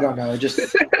 What? I don't know. It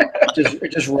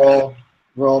just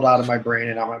rolled out of my brain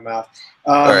and out my mouth.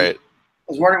 All right.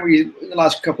 I was wondering what you, in the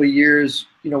last couple of years,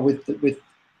 with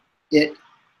it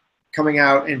coming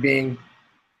out and being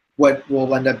what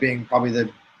will end up being probably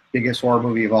the biggest horror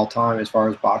movie of all time as far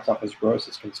as box office gross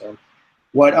is concerned.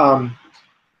 What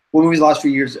movies the last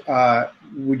few years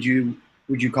would you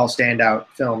call standout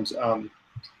films?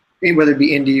 Whether it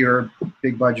be indie or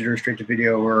big budget or straight to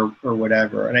video or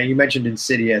whatever. And you mentioned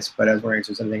Insidious, but I was wondering if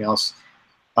there's anything else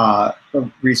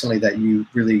recently that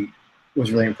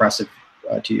was really impressive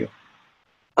to you.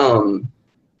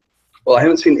 Well, I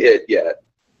haven't seen it yet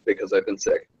because I've been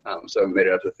sick, so I haven't made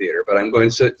it up to the theater. But I'm going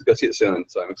to go see it soon,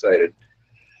 so I'm excited.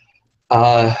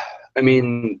 I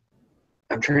mean,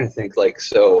 I'm trying to think.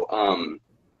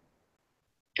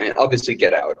 And obviously,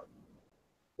 Get Out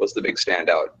was the big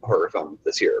standout horror film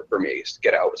this year for me.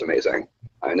 Get Out was amazing.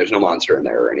 I mean, there's no monster in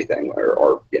there or anything,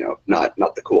 or not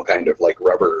the cool kind of like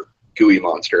rubber gooey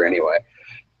monster anyway.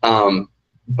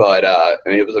 But I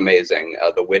mean, it was amazing.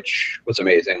 The Witch was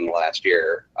amazing last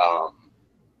year.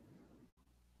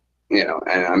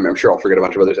 And I'm sure I'll forget a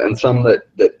bunch of others, and some that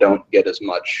don't get as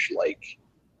much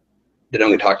they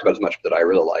don't get talked about as much, that I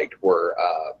really liked were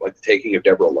like The Taking of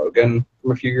Deborah Logan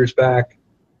from a few years back,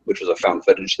 which was a found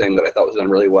footage thing that I thought was done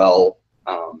really well.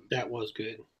 That was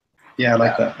good. Yeah, I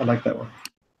like that. I like that one.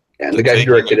 And the guy who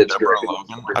directed it's directed.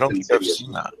 I don't think I've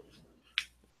seen that.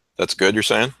 That's good, you're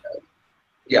saying?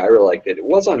 Yeah, I really liked it. It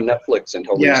was on Netflix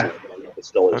until recently. I don't know if it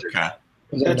still is. Okay.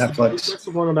 It was on Netflix. That's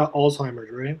the one about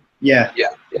Alzheimer's, right? Yeah. Yeah.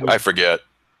 I forget.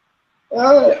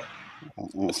 Uh,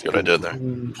 Let's see what I did there.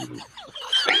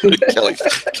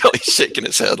 Kelly's shaking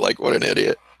his head like, what an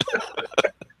idiot.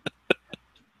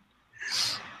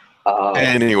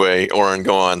 Anyway, Orrin,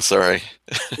 go on. Sorry.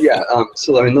 Yeah.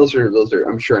 So I mean, those are.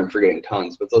 I'm sure I'm forgetting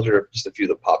tons, but those are just a few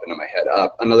that pop into my head.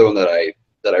 Another one that I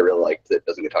really liked that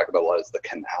doesn't get talked about a lot is The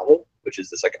Canal, which is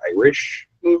this like Irish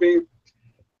movie.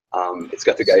 It's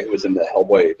got the guy who was in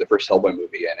the first Hellboy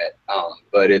movie in it.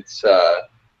 But it's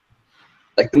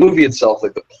like the movie itself,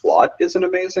 like the plot isn't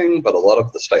amazing, but a lot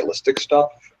of the stylistic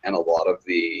stuff and a lot of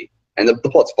the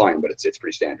plot's fine, but it's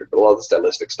pretty standard. But a lot of the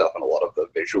stylistic stuff and a lot of the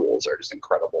visuals are just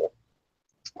incredible.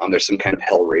 There's some kind of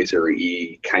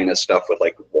Hellraiser-y kind of stuff with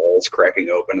like walls cracking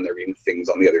open and there being things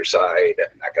on the other side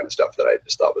and that kind of stuff that I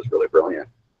just thought was really brilliant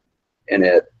in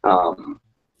it.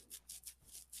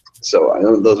 So I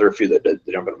know those are a few that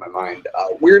jump into my mind.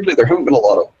 Weirdly, there haven't been a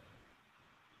lot of,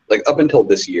 like up until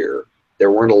this year, there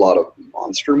weren't a lot of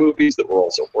monster movies that were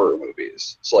also horror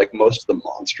movies. So like most of the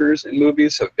monsters in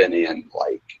movies have been in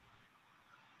like,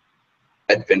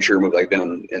 adventure movie, like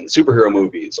been in superhero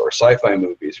movies or sci-fi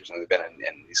movies or something, been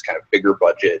in these kind of bigger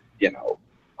budget, you know,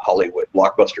 Hollywood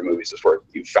blockbuster movies is where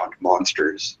you've found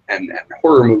monsters, and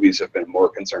horror movies have been more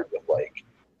concerned with like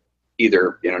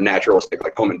either, you know, naturalistic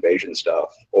like home invasion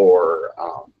stuff or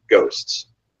ghosts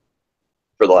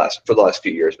for the last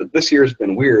few years. But this year's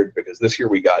been weird because this year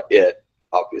we got It,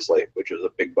 obviously, which was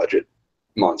a big budget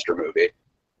monster movie.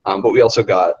 But we also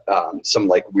got some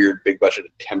like weird big budget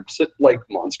attempts at like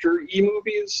monster-y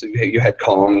movies. So you had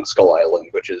Kong Skull Island,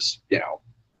 which is, you know,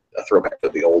 a throwback to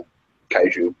the old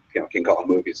kaiju, you know, King Kong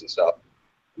movies and stuff.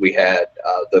 We had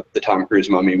the Tom Cruise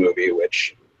Mummy movie,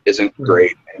 which isn't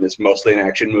great and is mostly an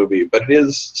action movie, but it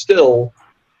is still,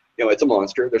 you know, it's a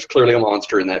monster. There's clearly a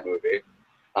monster in that movie,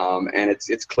 and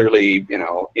it's clearly, you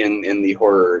know, in the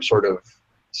horror sort of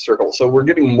circle. So we're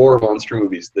getting more monster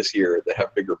movies this year that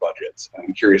have bigger budgets.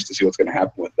 I'm curious to see what's going to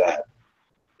happen with that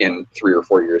in 3 or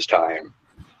 4 years' time,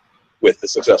 with the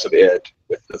success of It,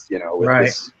 with this, you know,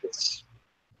 with this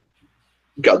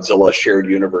Godzilla shared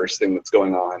universe thing that's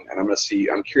going on. And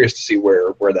I'm curious to see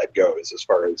where that goes as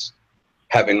far as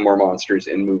having more monsters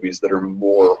in movies that are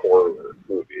more horror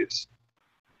movies.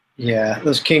 Yeah,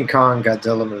 those King Kong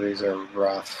Godzilla movies are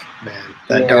rough, man.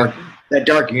 That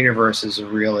dark universe is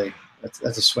really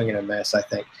that's a swing and a miss, I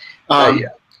think. Yeah,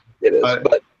 it is,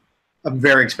 but a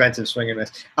very expensive swing and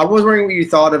miss. I was wondering what you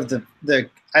thought of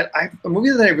a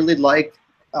movie that I really liked,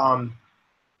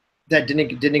 that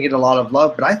didn't get a lot of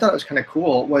love, but I thought it was kind of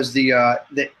cool. Was the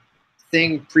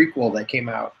Thing prequel that came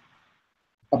out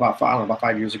about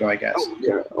 5 years ago, I guess. Oh,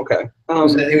 yeah, okay.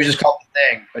 It was just called The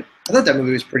Thing, but I thought that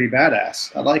movie was pretty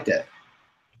badass. I liked it.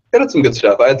 It had some good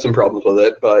stuff. I had some problems with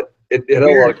it, but it had a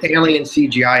lot of alien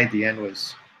CGI at the end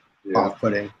was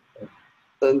off-putting.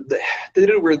 They did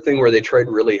a weird thing where they tried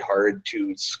really hard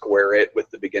to square it with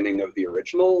the beginning of the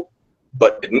original,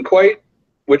 but didn't quite,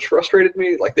 which frustrated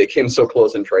me. Like, they came so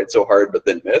close and tried so hard, but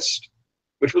then missed,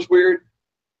 which was weird.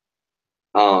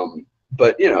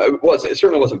 But you know, it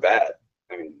certainly wasn't bad.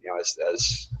 I mean, you know,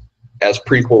 as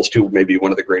prequels to maybe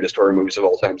one of the greatest horror movies of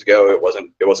all times go, it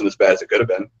wasn't as bad as it could have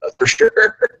been. That's for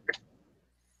sure.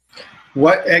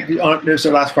 There's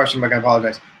the last question, Mike. I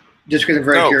apologize. Just because I'm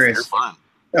very curious. You're fine.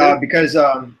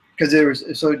 Because it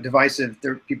was so divisive.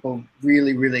 People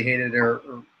really, really hated it, or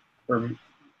I don't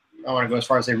want to go as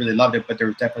far as they really loved it, but there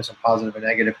was definitely some positive and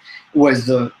negative. Was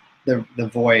the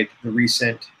Void, the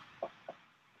recent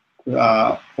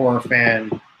horror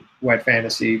fan wet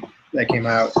fantasy that came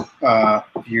out a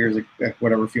few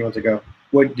months ago.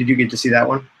 What did you get to see that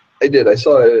one? I did. I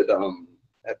saw it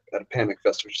at a Panic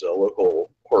Fest, which is a local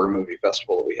horror movie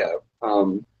festival that we have.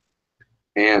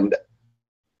 And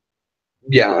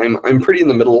yeah, I'm pretty in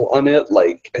the middle on it.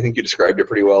 Like, I think you described it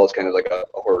pretty well. It's kind of like a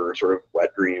horror sort of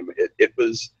wet dream. It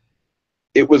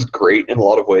was great in a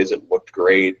lot of ways. It looked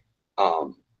great. It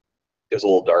was a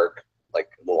little dark. Like,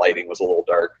 the lighting was a little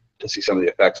dark to see some of the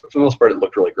effects, but for the most part, it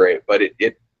looked really great. But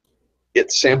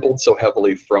it sampled so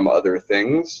heavily from other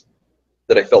things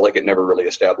that I felt like it never really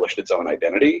established its own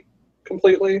identity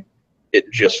completely.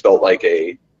 It just felt like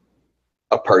a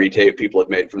party tape people had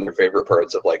made from their favorite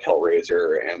parts of like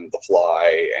Hellraiser and The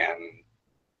Fly and,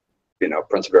 you know,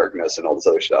 Prince of Darkness and all this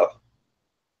other stuff.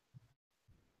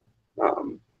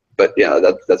 But yeah,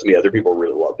 that's me. Other people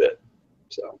really loved it.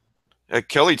 So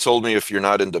Kelly told me if you're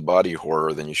not into body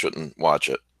horror, then you shouldn't watch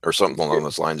it, or something along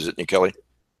those lines, isn't you, Kelly?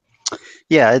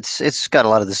 Yeah, it's got a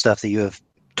lot of the stuff that you have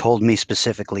told me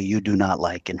specifically you do not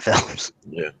like in films.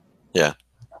 Yeah.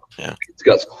 It's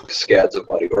got scads of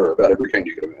body horror about every kind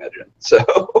you can imagine.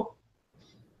 So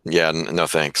yeah, no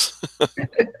thanks.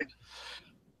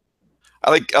 I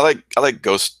like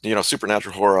ghost, you know,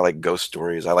 supernatural horror. I like ghost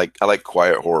stories. I like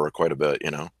quiet horror quite a bit.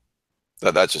 You know,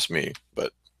 that's just me.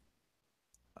 But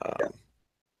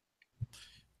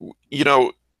you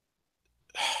know,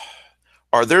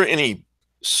 are there any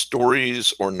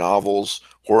stories or novels,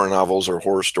 horror novels or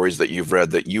horror stories that you've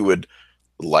read that you would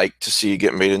like to see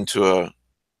get made into a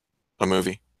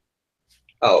movie?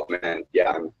 Oh man,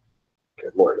 yeah,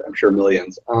 good Lord, I'm sure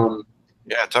millions.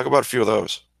 Yeah, talk about a few of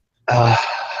those.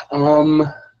 I'm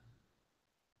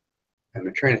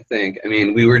trying to think. I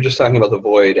mean, we were just talking about The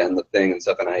Void and The Thing and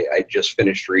stuff, and I just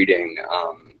finished reading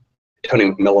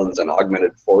Tony McMillan's An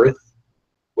Augmented Fourth,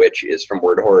 which is from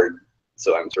Word Horde,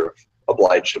 so I'm sort of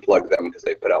obliged to plug them because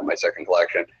they put out my second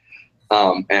collection.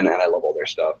 And I love all their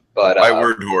stuff. But by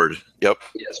Word Horde, yep.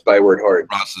 Yes, by Word Horde.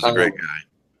 Ross is a great guy.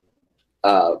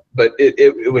 But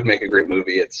it would make a great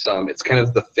movie. It's kind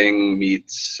of The Thing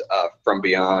meets From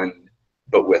Beyond,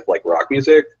 but with like rock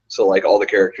music. So like all the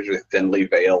characters are thinly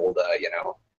veiled, you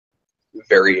know,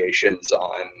 variations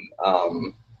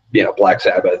on, you know, Black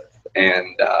Sabbath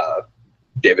and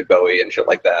David Bowie and shit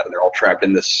like that, and they're all trapped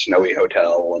in this snowy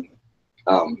hotel,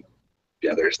 and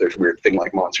yeah, there's weird thing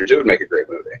like monsters. It would make a great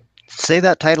movie. Say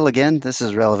that title again. This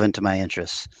is relevant to my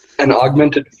interests. An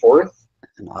Augmented Fourth.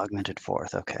 An Augmented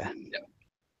Fourth. Okay.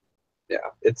 Yeah,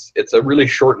 it's a really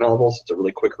short novel. So it's a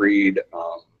really quick read,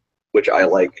 which I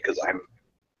like because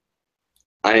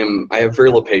I have very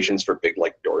little patience for big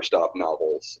like doorstop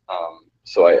novels.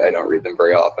 So I don't read them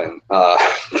very often.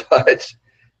 But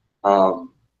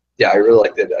yeah, I really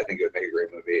liked it. I think it would make a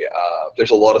great movie.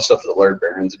 There's a lot of stuff that Laird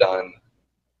Barron's done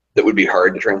that would be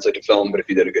hard to translate to film, but if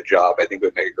he did a good job, I think it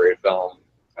would make a great film.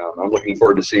 I'm looking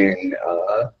forward to seeing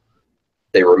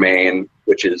They Remain,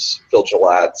 which is Phil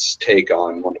Gillatt's take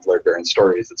on one of Laird Barron's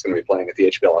stories that's going to be playing at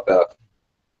the HBLFF.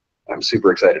 I'm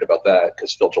super excited about that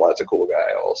because Phil Gillatt's a cool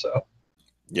guy also.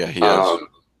 Yeah, he is.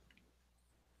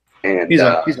 And He's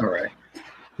all right.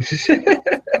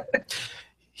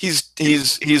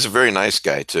 He's a very nice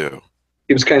guy too.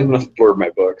 He was kind enough to blurb my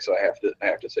book, so I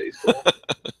have to say he's cool.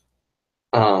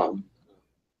 I'm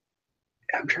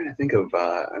trying to think of.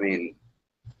 I mean,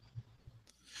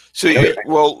 so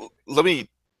well, let me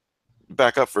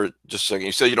back up for just a second.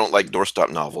 You said you don't like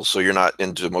doorstop novels, so you're not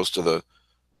into most of the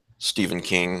Stephen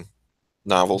King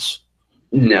novels.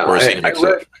 No, or is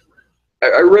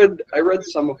I read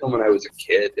some of them when I was a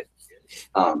kid.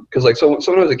 Because like so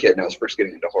when I was a kid and I was first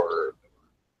getting into horror,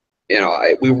 you know,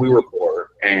 we were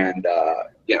poor, and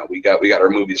you know, we got our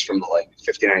movies from the like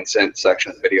 59-cent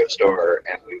section of the video store,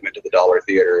 and we went to the dollar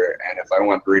theater, and if I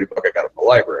wanted to read a book, I got it from the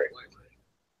library.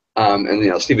 And you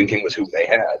know, Stephen King was who they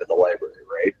had at the library,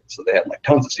 right? So they had like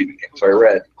tons of Stephen King. So I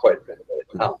read quite a bit of it.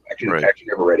 Actually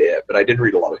never read it, but I did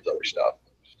read a lot of his other stuff.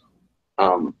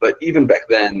 But even back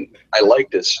then, I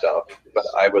liked his stuff, but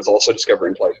I was also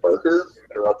discovering Clive Barker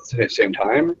at about the same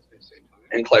time.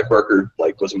 And Clive Barker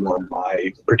like was more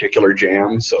my particular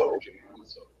jam. So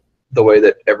the way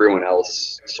that everyone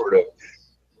else sort of,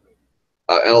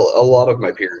 a lot of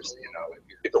my peers, you know,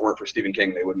 if it weren't for Stephen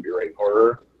King, they wouldn't be writing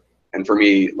horror. And for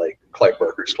me, like Clive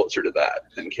Barker's closer to that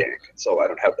than King. So I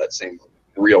don't have that same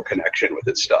real connection with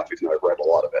his stuff, even though I've read a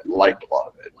lot of it and liked a lot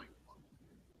of it.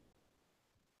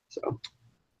 So,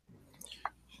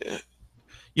 yeah.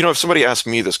 You know, if somebody asked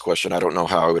me this question, I don't know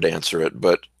how I would answer it,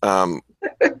 but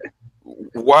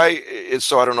why?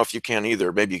 So I don't know if you can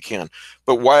either. Maybe you can,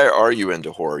 but why are you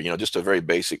into horror? You know, just a very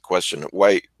basic question.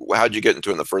 Why? How'd you get into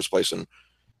it in the first place, and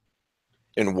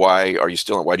why are you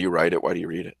still? Why do you write it? Why do you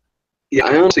read it? Yeah,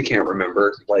 I honestly can't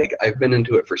remember. Like, I've been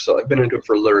into it for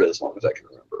literally as long as I can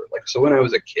remember. Like, so when I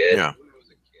was a kid, yeah.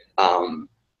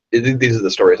 These are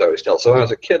the stories I always tell. So when I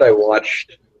was a kid, I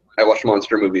watched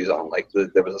monster movies on like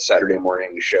there was a Saturday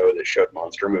morning show that showed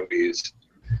monster movies.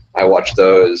 I watched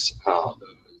those.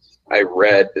 I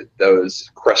read those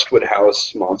Crestwood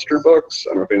House monster books.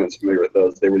 I don't know if anyone's familiar with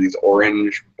those. They were these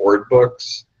orange board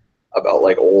books about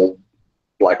like old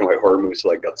black and white horror movies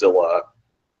like Godzilla,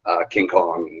 King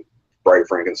Kong, Bride of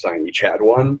Frankenstein. Each had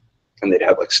one, and they'd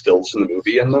have like stills from the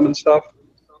movie in them and stuff.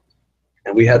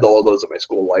 And we had all those at my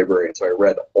school library, and so I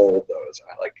read all of those. And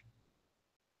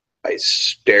I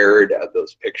stared at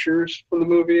those pictures from the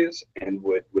movies and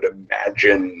would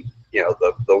imagine, you know,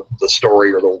 the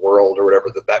story or the world or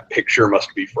whatever that picture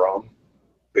must be from,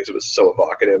 because it was so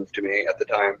evocative to me at the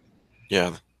time.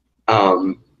 Yeah.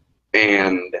 And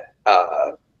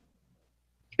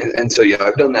so yeah,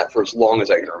 I've done that for as long as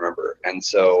I can remember. And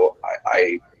so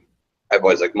I've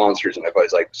always liked monsters, and I've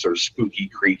always liked sort of spooky,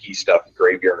 creaky stuff,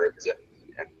 graveyards and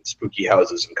spooky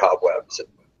houses and cobwebs and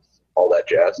all that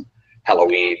jazz.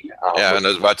 Halloween. Yeah, and I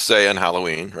was about to say, and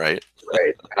Halloween, right?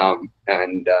 Right.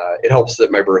 And it helps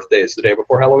that my birthday is the day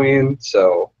before Halloween,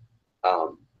 so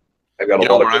I've got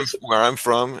a lot of where I'm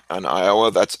from in Iowa.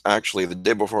 That's actually the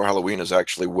day before Halloween is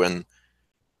actually when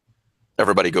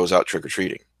everybody goes out trick or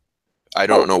treating. I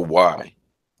don't know why.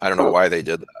 I don't know why they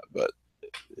did that, but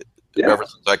ever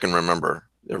since I can remember,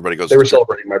 everybody goes. They were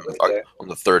celebrating my birthday on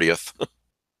the 30th.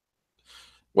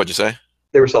 What'd you say?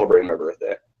 They were celebrating my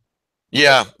birthday.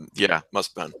 Yeah,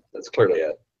 must have been. That's clearly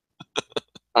it.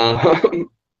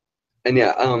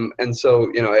 And so,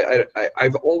 you know,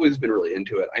 I've always been really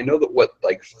into it. I know that what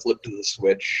like flipped the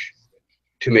switch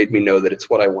to make me know that it's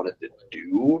what I wanted to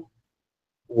do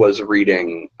was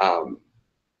reading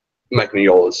Mike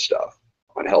Mignola's stuff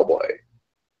on Hellboy.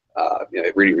 You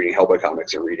know, reading Hellboy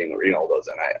comics and reading all those,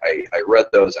 and I read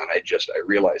those, and I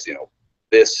realized, you know,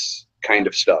 this kind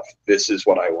of stuff, this is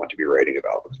what I want to be writing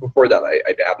about. Because before that, I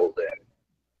dabbled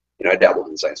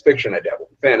in science fiction, I dabbled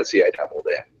in fantasy, I dabbled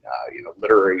in you know,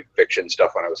 literary fiction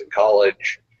stuff when I was in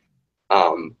college.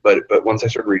 But once I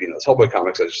started reading those Hellboy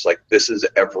comics, I was just like, this is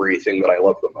everything that I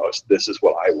love the most. This is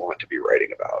what I want to be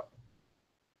writing about.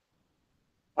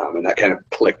 And that kind of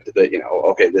clicked that,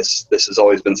 okay, this has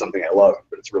always been something I love,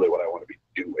 but it's really what I want to be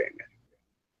doing.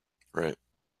 Right.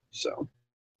 So,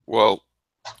 well,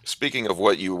 speaking of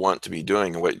what you want to be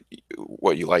doing and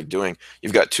what you like doing,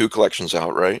 you've got 2 collections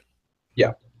out, right?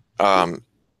 Yeah.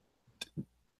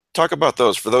 Talk about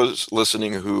those for those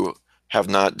listening who have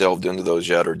not delved into those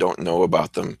yet or don't know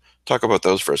about them. Talk about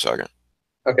those for a second.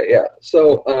 Okay, yeah.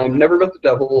 So, Never Met the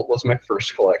Devil was my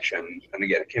first collection, and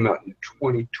again, it came out in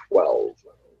 2012.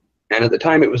 And at the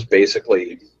time, it was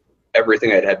basically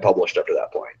everything I'd had published up to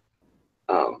that point.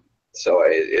 So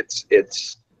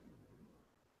it's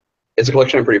a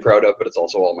collection I'm pretty proud of, but it's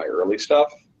also all my early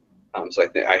stuff. So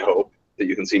I hope that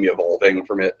you can see me evolving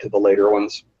from it to the later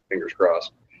ones. Fingers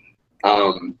crossed.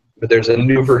 But there's a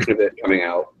new version of it coming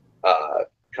out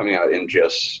in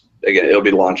just, again, it'll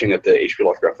be launching at the HP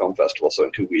Lovecraft Film Festival, so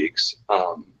in 2 weeks.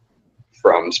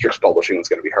 From Strix Publishing, it's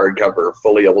going to be hardcover,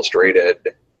 fully illustrated.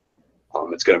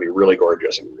 It's going to be really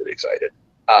gorgeous. I'm really excited.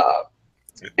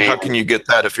 How can you get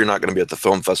that if you're not going to be at the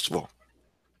film festival?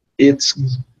 It's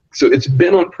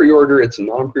been on pre-order. It's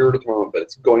non-pre-order at the moment, but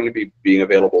it's going to be being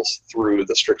available through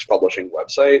the Strix Publishing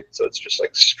website. So it's just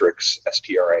like Strix,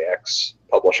 STRIX,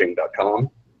 publishing.com.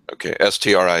 Okay,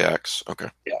 STRIX. Okay.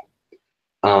 Yeah.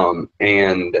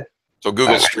 And so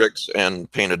Google Strix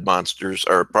and Painted Monsters,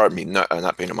 or pardon me,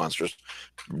 not Painted Monsters.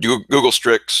 Google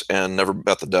Strix and Never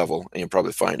Bet the Devil, and you'll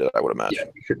probably find it, I would imagine.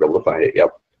 Yeah, you should be able to find it, yep.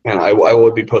 And I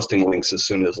will be posting links as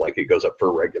soon as it goes up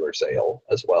for regular sale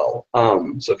as well.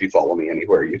 So if you follow me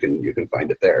anywhere, you can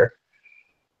find it there.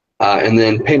 And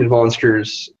then Painted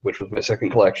Monsters, which was my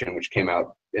second collection, which came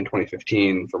out in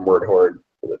 2015 from Word Horde.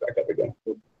 Pull it back up again.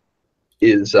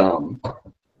 Is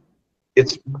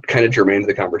it's kind of germane to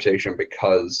the conversation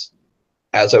because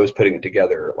as I was putting it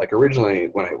together, like originally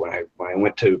when I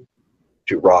went to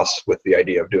Ross with the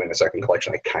idea of doing a second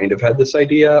collection, I kind of had this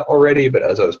idea already, but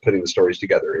as I was putting the stories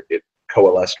together, it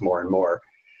coalesced more and more,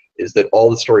 is that all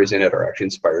the stories in it are actually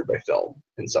inspired by film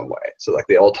in some way. So like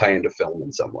they all tie into film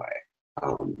in some way.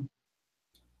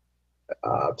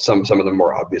 Some of them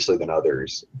more obviously than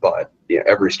others, but yeah,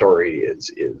 every story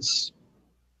is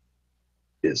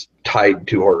tied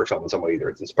to horror film in some way. Either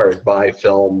it's inspired by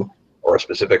film or a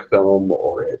specific film,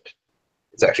 or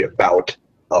it's actually about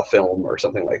a film or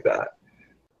something like that.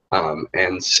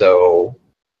 And so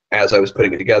as I was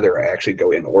putting it together, I actually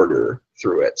go in order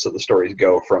through it. So the stories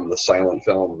go from the silent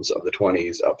films of the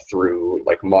 20s up through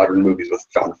like modern movies with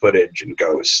found footage and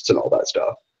ghosts and all that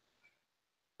stuff.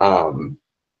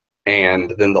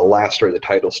 And then the last story, the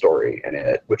title story in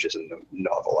it, which is a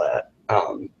novelette,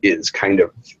 is kind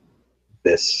of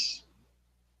this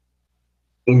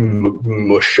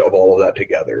mush of all of that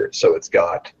together. So it's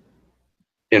got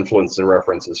influence and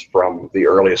references from the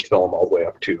earliest film all the way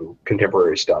up to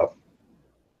contemporary stuff.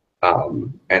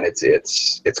 And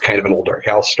it's kind of an old dark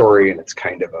house story, and it's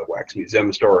kind of a wax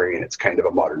museum story, and it's kind of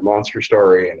a modern monster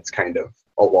story, and it's kind of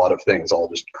a lot of things all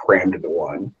just crammed into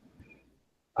one,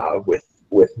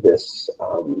 with this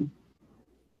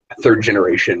third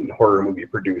generation horror movie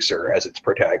producer as its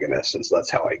protagonist. And so that's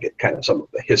how I get kind of some of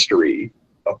the history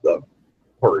of the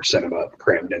horror cinema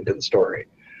crammed into the story.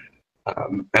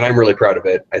 And I'm really proud of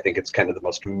it. I think it's kind of the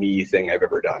most me thing I've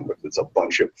ever done, because it's a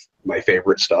bunch of my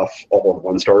favorite stuff all in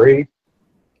one story.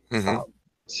 Mm-hmm.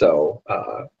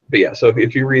 But yeah, so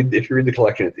if you read the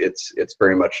collection, it's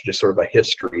very much just sort of a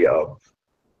history of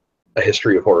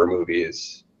horror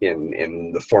movies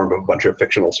in the form of a bunch of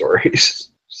fictional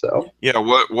stories. So yeah,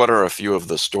 what are a few of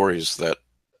the stories that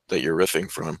you're riffing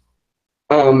from?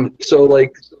 So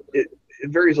like it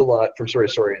varies a lot from story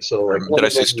to story. So like, did I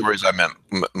say stories? I meant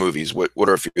movies. What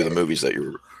are a few of the movies that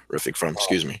you're riffing from?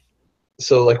 Excuse me.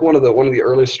 So like one of the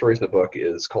earliest stories in the book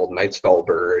is called Night's Foul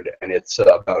Bird, and it's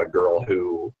about a girl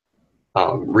who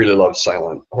really loves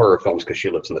silent horror films because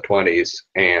she lives in the 20s,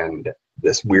 and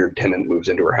this weird tenant moves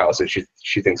into her house that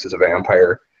she thinks is a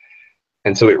vampire,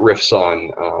 and so it riffs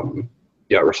on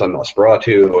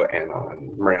Nosferatu and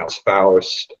on Murnau's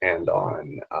Faust and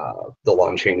on the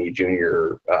Lon Chaney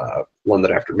Jr.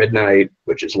 London After Midnight,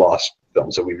 which is lost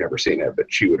film, so we've never seen it,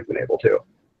 but she would have been able to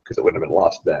because it wouldn't have been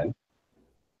lost then.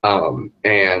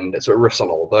 And so it riffs on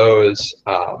all of those.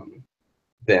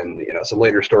 Then some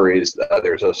later stories.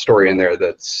 There's a story in there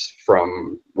that's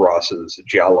from Ross's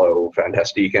Giallo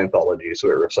Fantastique anthology, so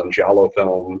it riffs on Giallo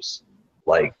films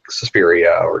like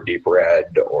Suspiria or Deep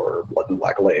Red or Blood and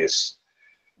Black Lace.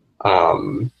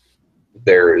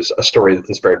 There's a story that's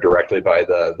inspired directly by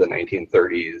the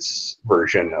 1930s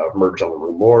version of Murders on the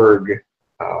Rue Morgue.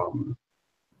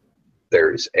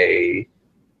 There's a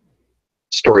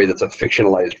story that's a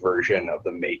fictionalized version of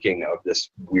the making of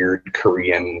this weird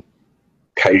Korean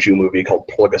kaiju movie called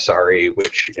Pulgasari,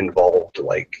 which involved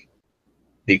like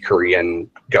the Korean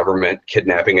government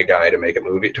kidnapping a guy to make a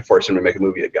movie, to force him to make a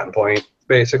movie at gunpoint,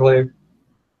 basically.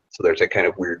 So there's a kind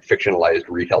of weird fictionalized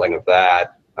retelling of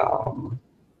that.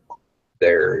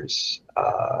 There's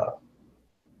I'm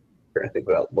trying to think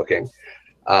without looking.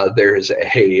 There's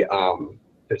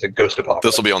a Ghost Apocalypse.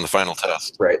 This will be on the final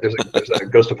test. Right. There's a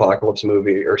Ghost Apocalypse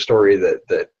movie or story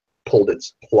that pulled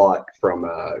its plot from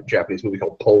a Japanese movie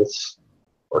called Pulse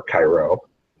or Cairo.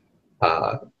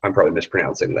 I'm probably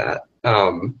mispronouncing that.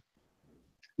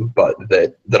 But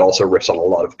that also riffs on a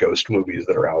lot of ghost movies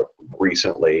that are out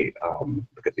recently.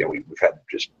 Because we've had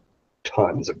just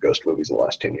tons of ghost movies in the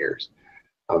last 10 years.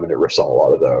 And it riffs on a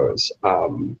lot of those.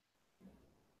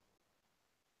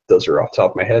 Those are off the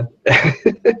top of my head.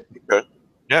 Okay.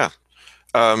 Yeah.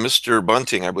 Mr.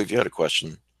 Bunting, I believe you had a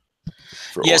question.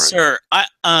 Yes, Orrin. sir.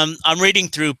 I'm reading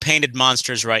through Painted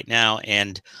Monsters right now,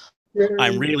 and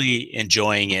I'm really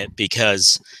enjoying it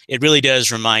because it really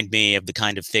does remind me of the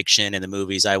kind of fiction and the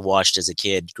movies I watched as a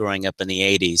kid growing up in the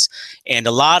 80s. And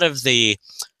a lot of the,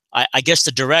 I guess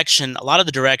a lot of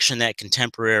the direction that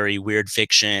contemporary weird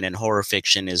fiction and horror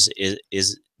fiction is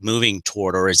moving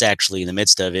toward, or is actually in the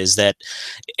midst of, is that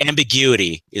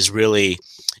ambiguity is really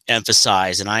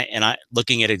emphasized. And I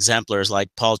looking at exemplars like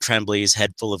Paul Tremblay's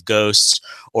Head Full of Ghosts,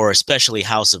 or especially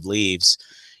House of Leaves,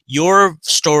 your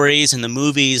stories and the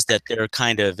movies that they're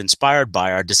kind of inspired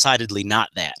by are decidedly not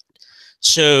that.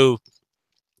 So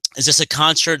is this a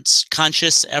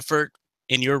conscious effort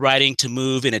in your writing to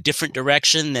move in a different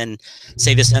direction than,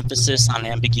 say, this emphasis on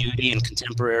ambiguity in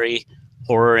contemporary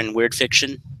horror and weird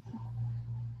fiction?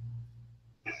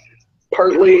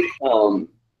 Partly,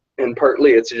 and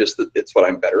partly it's just that it's what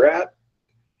I'm better at.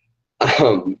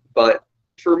 But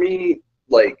for me,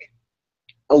 like,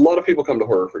 a lot of people come to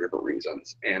horror for different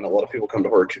reasons, and a lot of people come to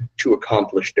horror to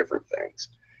accomplish different things.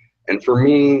 And for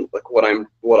me, like, what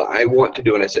I want to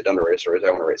do when I sit down to write a story is I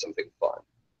want to write something fun.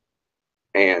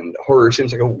 And horror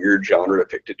seems like a weird genre to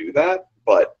pick to do that,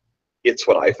 but it's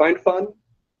what I find fun.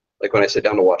 Like, when I sit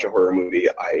down to watch a horror movie,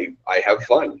 I have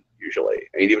fun usually.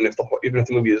 I mean, even if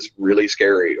the movie is really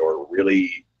scary or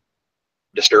really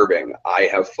disturbing, I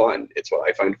have fun. It's what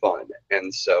I find fun.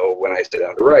 And so when I sit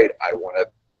down to write, I want to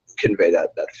convey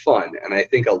that fun. And I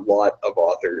think a lot of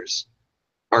authors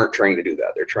aren't trying to do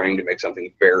that. They're trying to make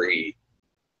something very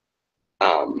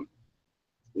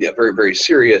very, very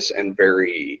serious and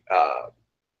very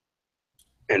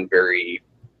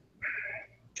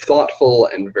thoughtful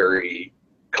and very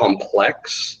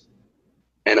complex.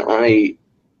 And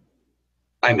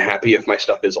I'm happy if my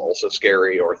stuff is also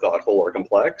scary or thoughtful or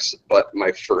complex, but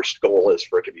my first goal is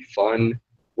for it to be fun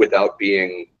without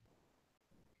being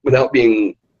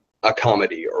a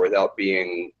comedy, or without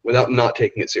not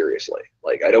taking it seriously.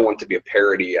 Like, I don't want it to be a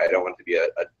parody. I don't want it to be a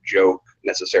joke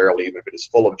necessarily, even if it is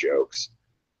full of jokes.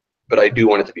 But I do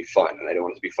want it to be fun, and I don't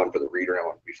want it to be fun for the reader. I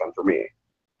want it to be fun for me.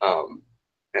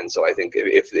 And so I think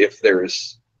if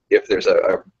there's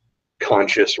a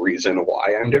conscious reason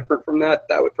why I'm different from that,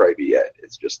 that would probably be it.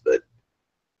 It's just that,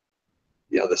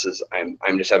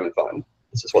 I'm just having fun.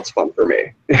 This is what's fun for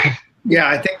me. Yeah,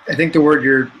 I think the word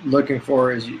you're looking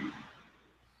for is you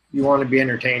want to be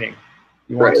entertaining.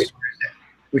 You want Right. stories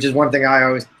which is one thing I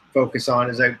always focus on,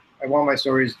 is I want my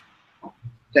stories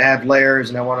to have layers,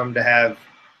 and I want them to have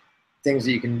things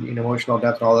that you can, emotional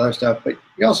depth and all that other stuff, but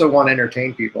you also want to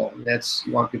entertain people.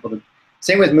 You want people to,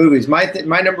 same with movies. My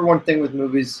number one thing with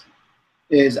movies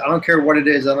is, I don't care what it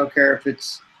is. I don't care if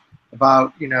it's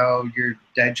about, your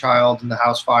dead child in the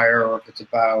house fire, or if it's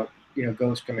about,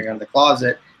 ghosts coming out of the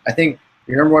closet. I think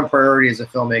your number one priority as a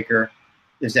filmmaker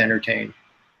is to entertain.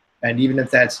 And even if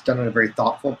that's done in a very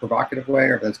thoughtful, provocative way,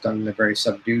 or if that's done in a very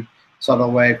subdued, subtle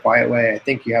way, quiet way, I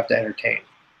think you have to entertain.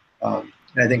 And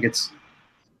I think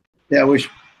I wish,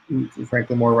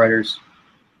 frankly, more writers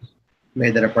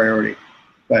made that a priority.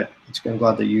 But I'm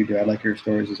glad that you do. I like your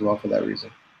stories as well for that reason.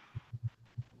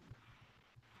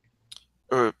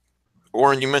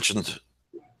 Orrin, you mentioned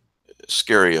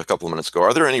scary a couple of minutes ago.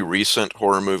 Are there any recent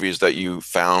horror movies that you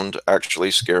found actually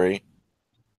scary?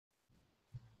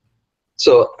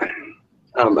 So,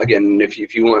 again, if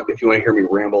you want to hear me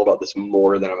ramble about this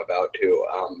more than I'm about to,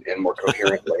 and more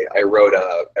coherently, I wrote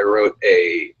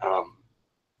a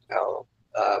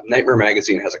Nightmare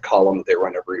Magazine has a column that they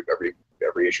run every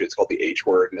issue. It's called the H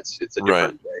Word, and it's a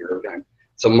different day every time.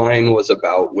 So mine was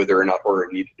about whether or not horror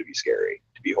needed to be scary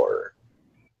to be horror.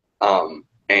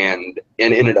 And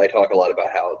in it, I talk a lot about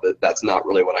how that's not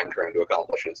really what I'm trying to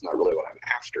accomplish, and it's not really what I'm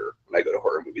after when I go to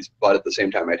horror movies. But at the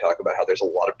same time, I talk about how there's a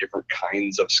lot of different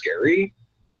kinds of scary.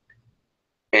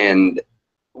 And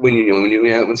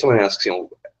when someone asks,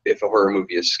 if a horror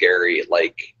movie is scary,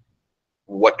 like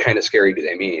what kind of scary do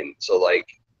they mean? So like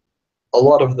a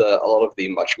lot of the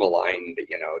much maligned,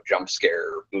 you know, jump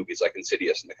scare movies like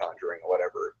Insidious and The Conjuring or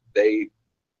whatever, the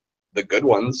good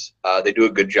ones, they do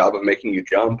a good job of making you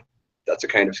jump. That's a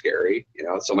kind of scary. You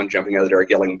know, someone jumping out of the dark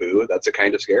yelling boo, that's a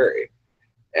kind of scary.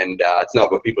 And it's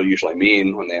not what people usually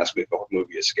mean when they ask me if a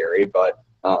movie is scary, but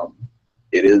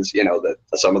it is, you know, that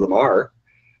some of them are.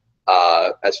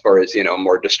 As far as, you know,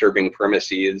 more disturbing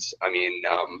premises, I mean,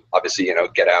 obviously, you know,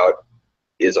 Get Out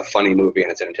is a funny movie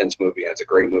and it's an intense movie and it's a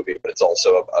great movie, but it's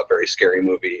also a very scary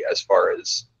movie as far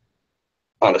as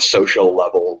on a social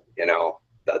level, you know,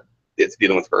 that it's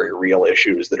dealing with very real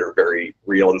issues that are very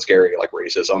real and scary, like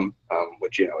racism,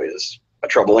 which, you know, is a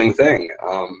troubling thing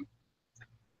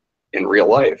in real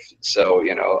life. So,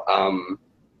 you know, I'm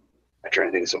trying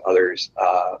to think of some others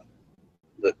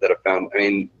that I've found. I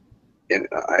mean, and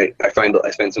I find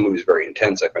some movies very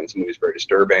intense. I find some movies very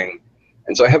disturbing.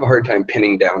 And so I have a hard time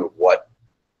pinning down what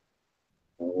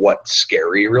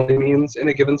scary really means in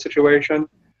a given situation.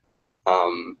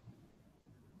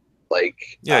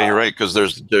 Yeah, you're right, because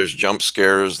there's jump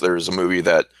scares. There's a movie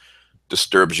that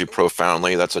disturbs you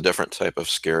profoundly. That's a different type of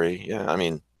scary. Yeah, I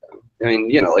mean,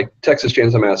 you know, like Texas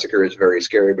Chainsaw Massacre is very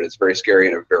scary, but it's very scary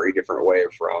in a very different way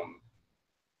from,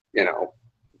 you know,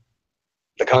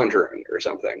 The Conjuring or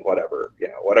something, whatever, you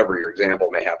know, whatever your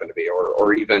example may happen to be,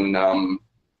 or even,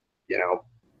 you know,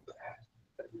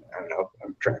 I don't know,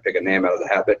 I'm trying to pick a name out of the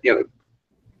hat, but, you know,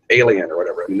 Alien or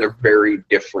whatever. I mean, they're very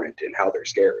different in how they're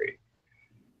scary.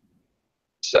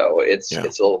 So it's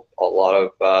a lot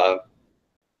of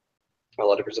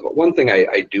different stuff. But one thing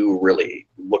I do really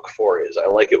look for is I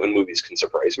like it when movies can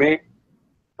surprise me,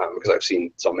 because I've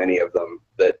seen so many of them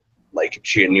that like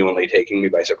genuinely taking me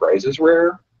by surprise is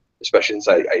rare, especially since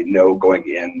I know going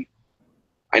in.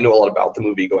 I know a lot about the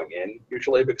movie going in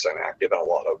usually because I'm active in a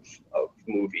lot of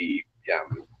movie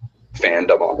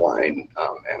fandom online,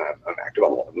 and I'm active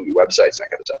on a lot of movie websites and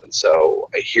that kind of stuff. And so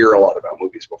I hear a lot about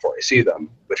movies before I see them,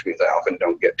 which means I often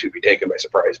don't get to be taken by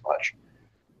surprise much.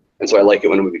 And so I like it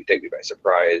when a movie can take me by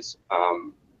surprise.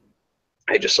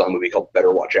 I just saw a movie called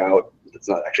Better Watch Out. It's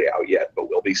not actually out yet, but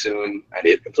will be soon. And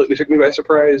it completely took me by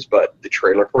surprise, but the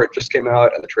trailer for it just came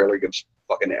out, and the trailer gives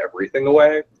fucking everything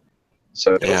away.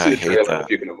 So don't see the trailer if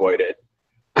you can avoid it.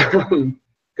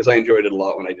 Because I enjoyed it a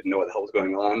lot when I didn't know what the hell was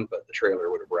going on, but the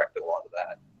trailer would have wrecked a lot of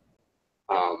that.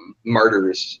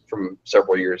 Martyrs from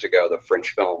several years ago, the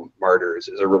French film Martyrs,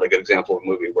 is a really good example of a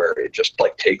movie where it just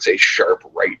like takes a sharp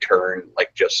right turn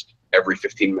like just every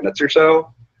 15 minutes or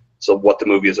so. So what the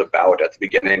movie is about at the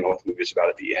beginning and what the movie is about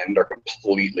at the end are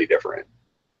completely different.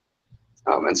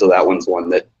 And so that one's one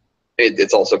that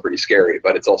it's also pretty scary,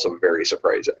 but it's also very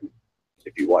surprising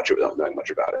if you watch it without knowing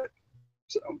much about it.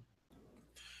 So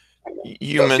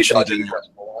you mentioned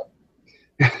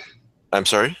I'm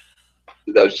sorry?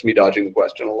 That was just me dodging the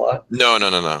question a lot. No.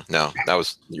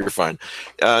 You're fine.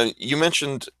 You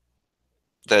mentioned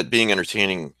that being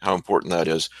entertaining, how important that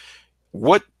is.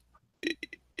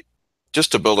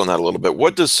 Just to build on that a little bit,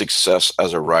 what does success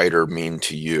as a writer mean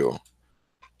to you,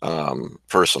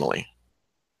 personally?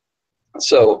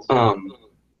 So, I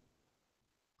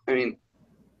mean,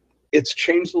 it's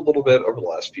changed a little bit over the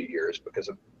last few years because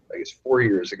of, I guess, 4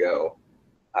 years ago,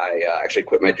 I actually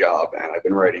quit my job and I've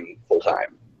been writing full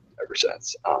time ever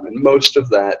since. And most of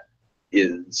that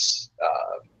is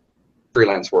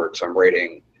freelance work. So I'm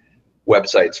writing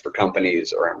websites for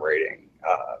companies, or I'm writing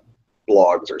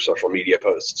blogs or social media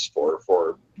posts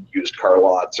for used car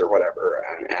lots or whatever.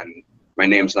 And my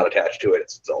name's not attached to it.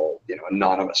 It's all, you know,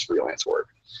 anonymous freelance work.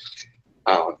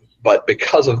 But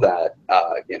because of that,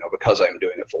 you know, because I'm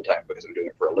doing it full time, because I'm doing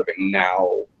it for a living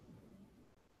now,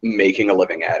 making a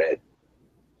living at it,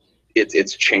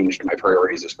 it's changed my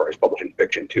priorities as far as publishing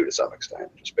fiction too, to some extent,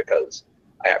 just because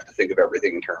I have to think of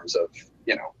everything in terms of,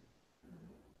 you know,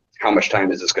 how much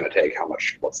time is this going to take?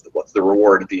 What's the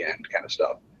reward at the end, kind of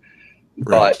stuff.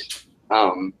 Right.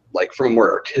 But like from a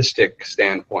more artistic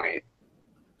standpoint,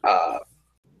 I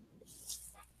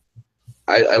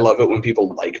love it when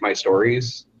people like my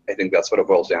stories. I think that's what it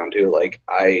boils down to. Like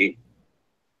I'd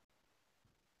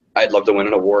love to win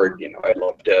an award. You know, I'd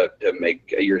love to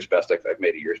make a year's best. I've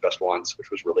made a year's best once,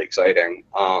 which was really exciting.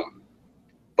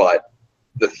 But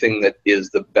the thing that is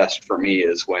the best for me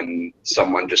is when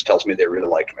someone just tells me they really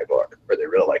liked my book or they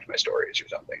really liked my stories or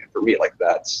something. And for me, like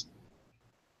that's,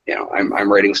 you know, I'm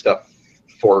writing stuff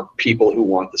for people who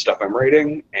want the stuff I'm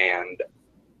writing, and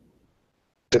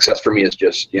success for me is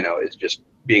just, you know, is just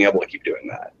being able to keep doing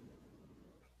that.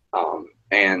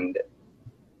 And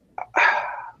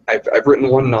I've written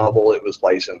one novel. It was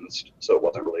licensed, so it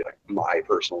wasn't really like my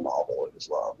personal novel. It was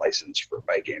licensed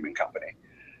by a gaming company.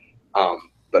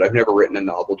 But I've never written a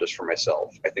novel just for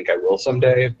myself. I think I will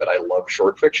someday, but I love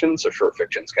short fiction, so short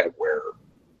fiction is kind of where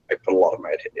I put a lot of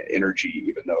my energy,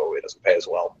 even though it doesn't pay as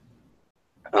well.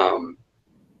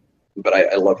 But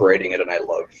I love writing it, and I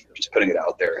love just putting it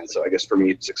out there. And so I guess for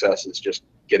me, success is just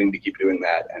getting to keep doing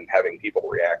that and having people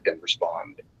react and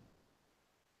respond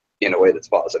in a way that's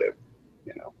positive.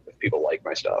 You know, if people like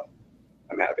my stuff,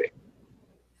 I'm happy.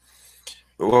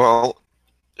 Well,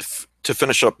 to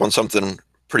finish up on something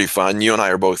pretty fun, you and I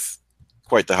are both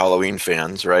quite the Halloween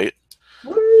fans, right?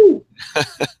 Woo!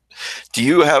 Do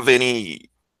you have any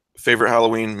favorite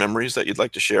Halloween memories that you'd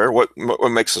like to share? What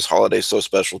makes this holiday so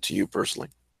special to you personally?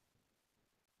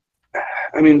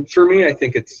 I mean, for me, I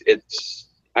think it's.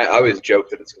 I always joke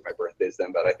that it's my birthday's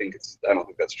then, but I don't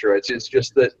think that's true. It's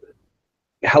just that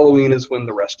Halloween is when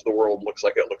the rest of the world looks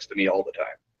like it looks to me all the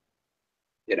time.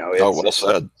 You know, well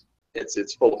said.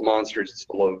 It's full of monsters. It's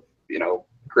full of, you know,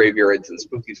 graveyards and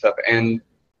spooky stuff, and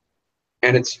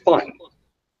it's fun.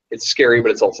 It's scary,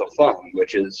 but it's also fun,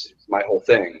 which is my whole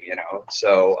thing, you know.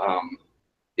 So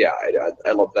yeah,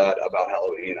 I love that about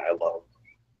Halloween. I love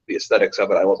the aesthetics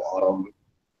of it. I love autumn,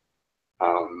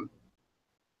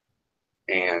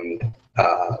 and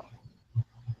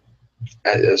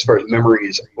as far as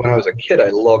memories, when I was a kid, I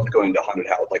loved going to haunted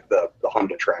house, like the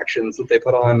haunted attractions that they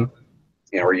put on.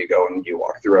 You know, where you go and you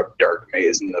walk through a dark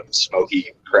maze and the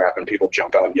smoky crap, and people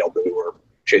jump out and yell boo or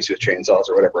chase you with chainsaws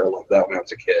or whatever. I loved that when I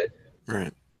was a kid.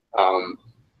 Right.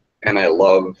 And I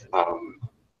love,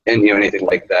 and you know, anything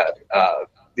like that.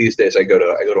 These days, I go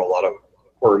to a lot of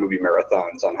horror movie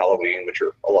marathons on Halloween, which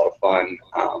are a lot of fun.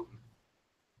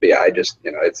 But yeah, I just,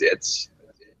 you know,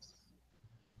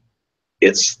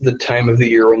 it's the time of the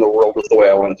year when the world is the way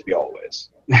I want it to be always.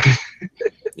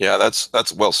 Yeah,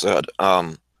 that's well said.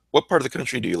 What part of the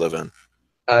country do you live in?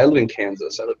 I live in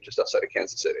Kansas. I live just outside of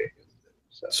Kansas City.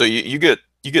 So you get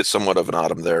somewhat of an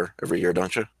autumn there every year,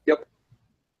 don't you? Yep.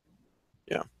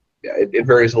 Yeah. Yeah, it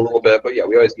varies a little bit, but yeah,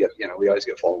 we always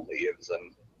get fallen leaves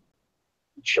and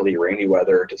chilly, rainy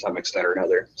weather to some extent or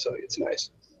another. So it's nice.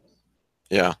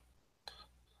 Yeah.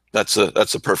 That's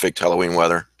a perfect Halloween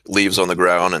weather. Leaves on the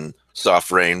ground and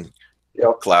soft rain,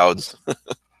 Yep. clouds.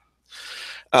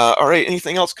 All right.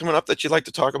 Anything else coming up that you'd like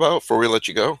to talk about before we let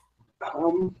you go?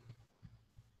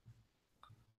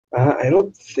 I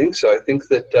don't think so. I think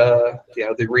that you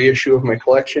know, the reissue of my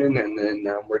collection, and then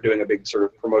we're doing a big sort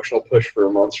of promotional push for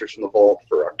Monsters from the Vault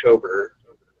for October.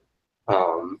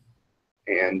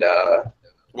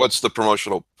 What's the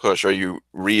promotional push? Are you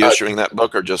reissuing that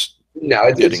book or just? No,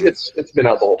 it's been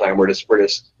out the whole time. We're just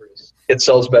it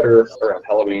sells better around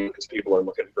Halloween because people are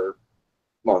looking for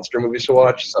monster movies to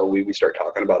watch. So we start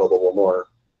talking about it a little more.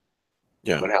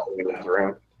 Yeah. When Halloween is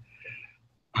around.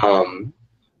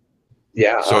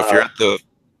 Yeah. So if you're at the,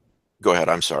 go ahead.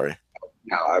 I'm sorry.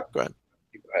 No, go ahead.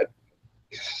 Go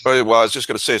ahead. Well, I was just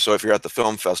going to say, so if you're at the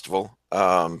film festival,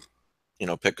 you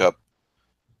know, pick up.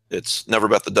 It's Never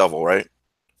Bet the Devil, right?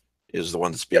 Is the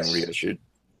one that's being reissued.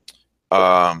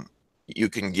 You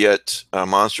can get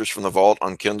Monsters from the Vault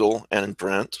on Kindle and in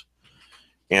print,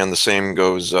 and the same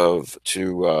goes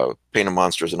to Painted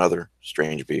Monsters and Other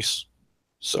Strange Beasts.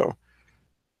 So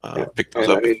pick those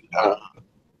up.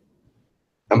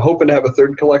 I'm hoping to have a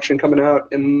third collection coming out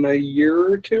in a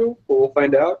year or two. We'll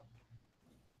find out.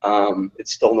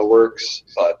 It's still in the works,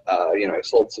 but you know, I've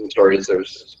sold some stories.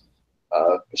 There's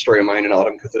a story of mine in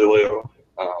Autumn Cthulhu.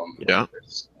 Yeah.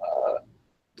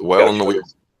 The Well and the Wheel.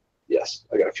 Yes,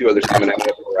 I got a few others coming out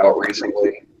that were out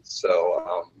recently.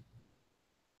 So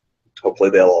hopefully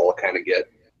they'll all kind of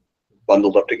get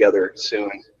bundled up together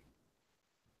soon.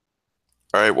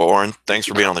 All right. Well, Orrin, thanks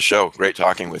for being on the show. Great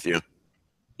talking with you.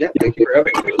 Yeah, thank you for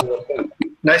having me.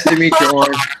 Nice to meet you,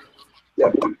 Orrin.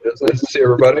 Yeah, it's nice to see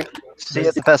everybody. See you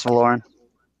at the festival, Orrin.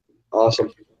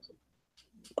 Awesome.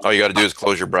 All you got to do is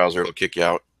close your browser. It'll kick you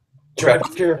out. Okay.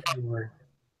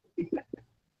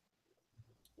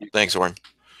 Thanks, Orrin.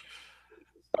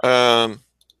 All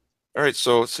right.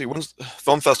 So let's see. When's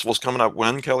film festival's coming up?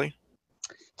 When, Kelly?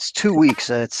 It's 2 weeks.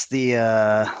 It's the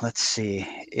let's see.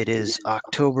 It is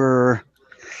October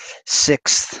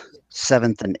 6th,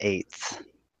 7th, and 8th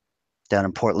down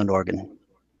in Portland, Oregon.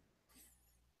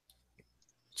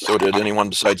 So did anyone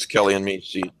besides Kelly and me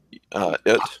see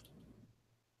it?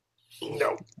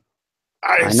 No.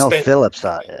 I know Philip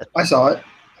saw it. I saw it.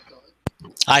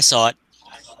 I saw it.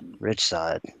 Rich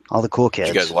saw it. All the cool kids.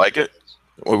 Did you guys like it?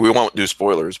 Well, we won't do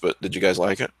spoilers, but did you guys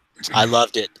like it? I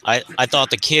loved it. I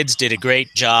thought the kids did a great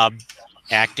job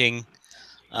acting.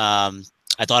 I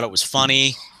thought it was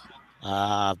funny.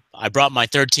 I brought my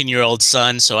 13-year-old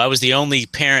son, so I was the only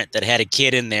parent that had a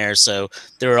kid in there. So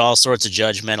there were all sorts of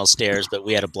judgmental stares, but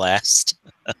we had a blast.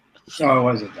 Oh, it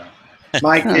wasn't that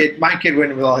bad. My kid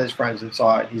went with all his friends and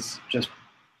saw it. He's just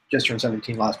turned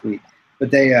 17 last week,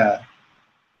 but they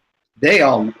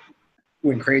all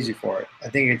went crazy for it. I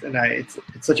think it's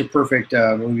such a perfect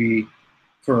movie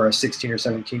for a 16 or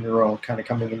 17-year-old kind of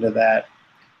coming into that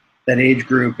age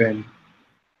group, and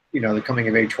the coming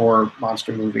of age horror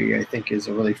monster movie. I think is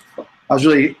I was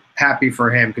really happy for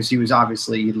him because he was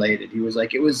obviously elated. He was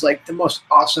like, it was like the most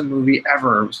awesome movie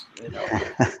ever.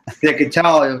 They could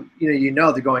tell,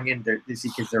 they're going in there, they see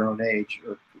kids their own age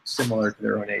or similar to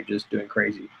their own ages doing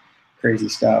crazy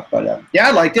stuff. But yeah,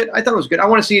 I liked it. I thought it was good. I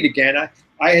want to see it again.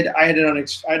 I had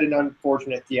an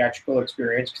unfortunate theatrical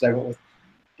experience because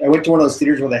I went to one of those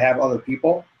theaters where they have other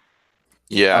people.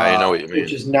 Yeah, I know what you mean.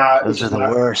 Those are the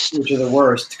worst. Which are the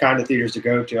worst kind of theaters to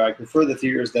go to. I prefer the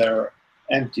theaters that are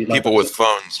empty. People with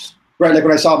phones. Right, like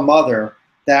when I saw Mother,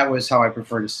 that was how I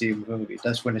prefer to see movies.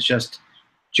 That's when it's just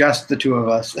the two of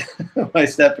us, my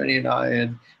Stephanie and I,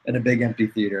 in a big empty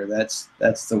theater. That's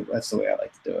the way I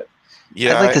like to do it.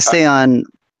 Yeah, I'd like to stay on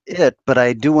it, but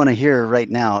I do want to hear right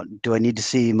now. Do I need to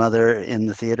see Mother in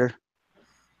the theater?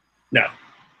 No.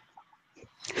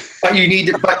 But you need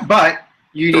to. But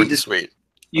you need to. Sweet.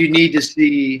 You need to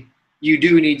see. You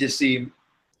do need to see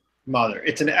Mother.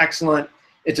 It's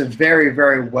a very,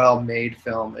 very well made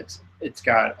film. It's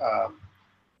got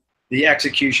the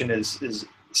execution is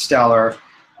stellar.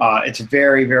 It's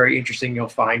very, very interesting. You'll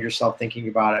find yourself thinking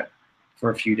about it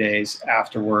for a few days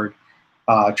afterward,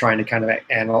 trying to kind of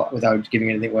analyze without giving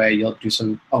anything away. You'll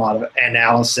do a lot of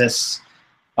analysis,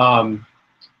 and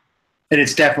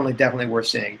it's definitely worth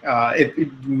seeing.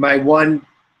 My one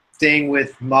thing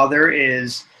with Mother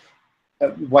is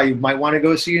why you might want to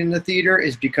go see it in the theater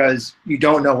is because you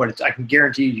don't know what it's. I can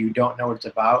guarantee you don't know what it's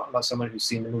about unless someone who's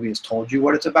seen the movie has told you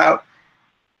what it's about.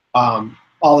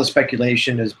 All the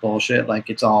speculation is bullshit.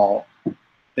 Like it's all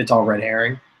red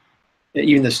herring.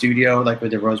 Even the studio, like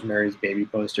with the Rosemary's Baby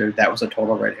poster, that was a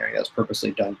total red herring. That was purposely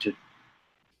done to.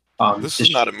 This is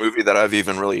not a movie that I've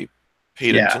even really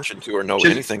paid attention to or know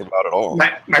anything about at all.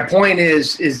 My point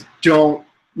is don't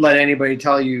let anybody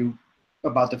tell you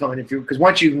about the film, because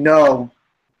once you know,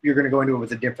 you're going to go into it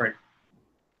with a different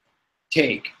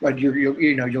take. But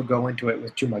you'll go into it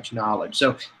with too much knowledge.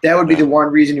 So that would be the one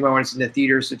reason you might want to see in the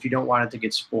theaters if you don't want it to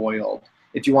get spoiled.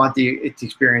 If you want the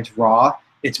experience raw,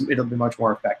 it'll be much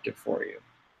more effective for you.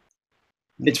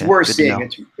 It's worth seeing.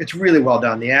 It's really well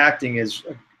done. The acting is,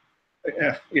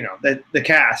 the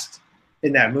cast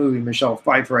in that movie: Michelle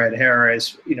Pfeiffer, Ed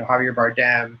Harris, Javier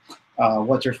Bardem,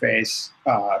 what's her face,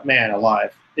 man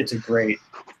alive. It's a great.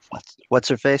 What's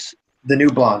her face? The new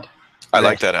blonde. I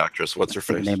like that actress. What's her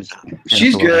face?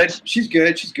 She's good. She's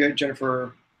good.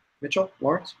 Jennifer Mitchell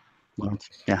Lawrence.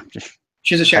 Yeah.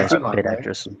 She's a Shaq Goodman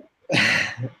actress.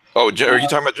 Oh, are you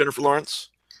talking about Jennifer Lawrence?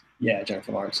 Yeah,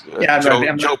 Jennifer Lawrence. Yeah,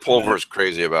 Joe Pulver's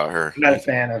crazy about her. I'm not a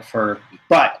fan of her,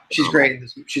 but she's great.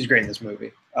 She's great in this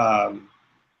movie. And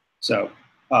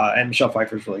Michelle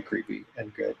Pfeiffer's really creepy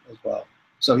and good as well.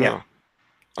 So yeah,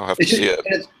 I'll have to see it.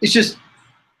 It's just,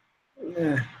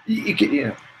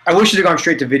 I wish it had gone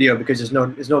straight to video because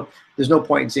there's no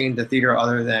point in seeing the theater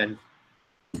other than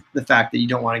the fact that you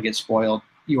don't want to get spoiled.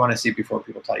 You want to see it before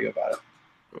people tell you about it.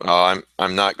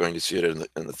 I'm not going to see it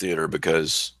in the theater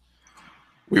because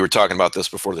we were talking about this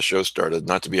before the show started.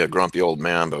 Not to be a grumpy old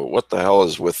man, but what the hell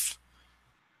is with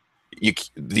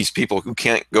these people who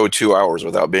can't go 2 hours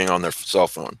without being on their cell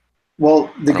phone?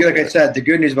 Well, like I said, the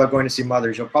good news about going to see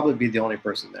Mothers, you'll probably be the only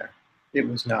person there. It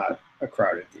was not a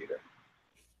crowded theater.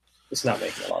 It's not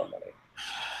making a lot of money.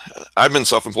 I've been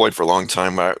self-employed for a long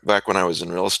time. Back when I was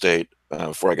in real estate,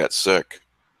 before I got sick,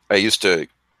 I used to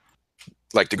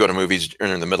like to go to movies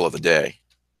in the middle of the day,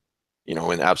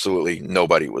 when absolutely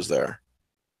nobody was there.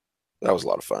 That was a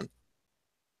lot of fun.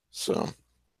 So,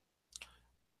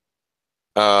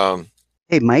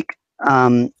 hey, Mike,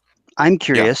 I'm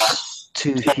curious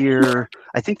to hear.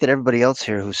 I think that everybody else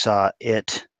here who saw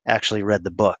it actually read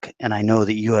the book, and I know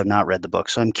that you have not read the book.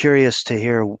 So I'm curious to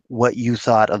hear what you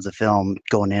thought of the film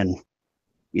going in,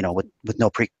 with no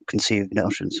preconceived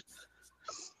notions.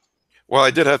 Well,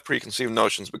 I did have preconceived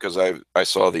notions because I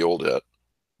saw the old It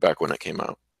back when it came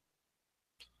out,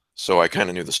 so I kind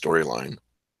of knew the storyline.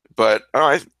 But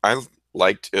I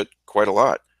liked it quite a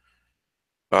lot.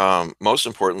 Most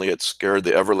importantly, it scared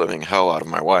the ever-living hell out of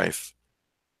my wife.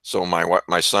 So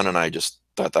my son and I just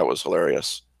thought that was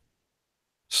hilarious.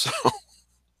 So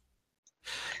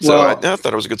I thought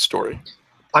it was a good story.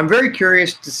 I'm very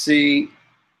curious to see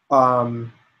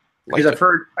Because I've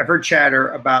heard chatter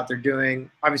about they're doing,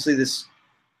 obviously this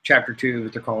chapter 2,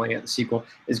 what they're calling it, the sequel,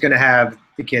 is going to have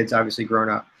the kids obviously grown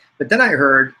up. But then I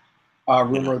heard a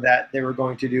rumor that they were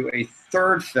going to do a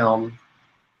third film.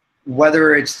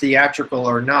 Whether it's theatrical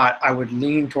or not, I would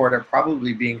lean toward it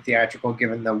probably being theatrical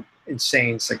given the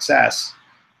insane success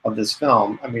of this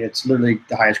film. I mean, it's literally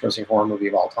the highest grossing horror movie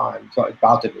of all time. So it's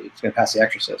about to be. It's going to pass The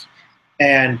Exorcist.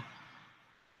 And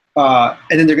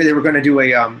then they were going to do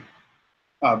a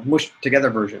mushed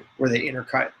together version where they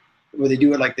intercut, where they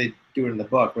do it like they do it in the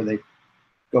book, where they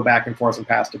go back and forth from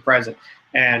past to present.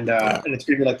 And it's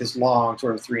going to be like this long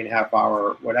sort of 3.5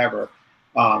 hour whatever,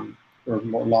 or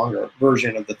more longer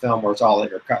version of the film where it's all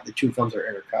intercut. The two films are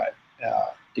intercut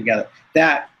together.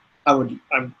 That I would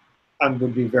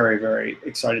be very, very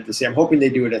excited to see. I'm hoping they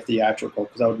do it at theatrical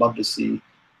because I would love to see.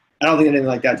 I don't think anything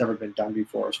like that's ever been done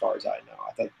before, as far as I know.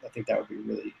 I think that would be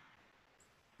really,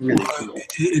 really cool.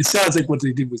 It sounds like what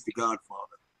they did was The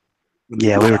Godfather.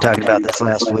 Yeah, we were talking about this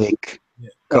last week.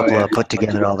 Coppola put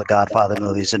together all the Godfather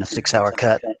movies in a 6-hour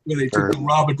cut. When they took the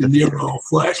Robert De Niro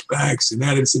flashbacks and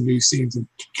added some new scenes and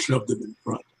shoved them in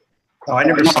front. Oh, I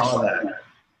never saw that.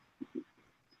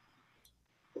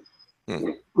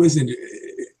 Listen,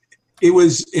 it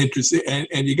was interesting,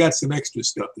 and you got some extra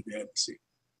stuff that they hadn't seen.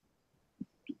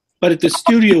 But if the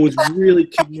studio was really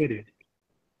committed,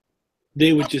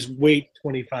 they would just wait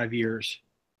 25 years.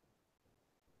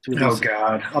 Oh,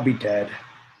 God. I'll be dead.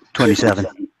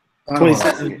 27.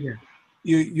 27 years.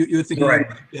 You're thinking Right.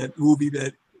 of that movie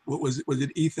that, what was it? Was it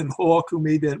Ethan Hawke who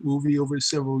made that movie over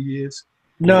several years?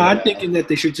 No, I'm thinking that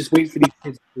they should just wait for these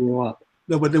kids to grow up.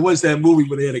 No, but there was that movie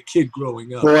where they had a kid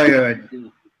growing up.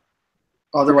 Boyhood.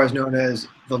 Otherwise known as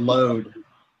The Load,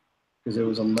 because it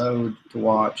was a load to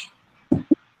watch.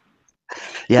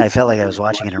 Yeah, I felt like I was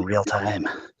watching it in real time.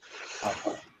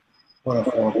 What a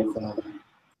horrible film.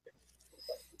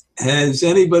 Has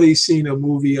anybody seen a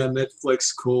movie on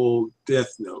Netflix called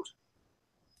Death Note?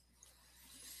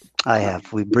 I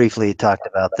have. We briefly talked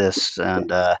about this,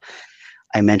 and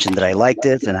I mentioned that I liked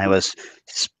it, and I was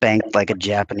spanked like a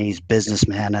Japanese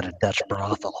businessman at a Dutch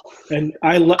brothel. And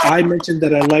I mentioned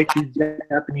that I liked the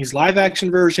Japanese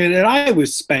live-action version, and I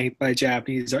was spanked by a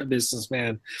Japanese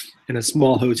businessman in a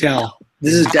small hotel.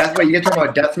 This is Death Note. You get to talk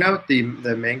about Death Note, the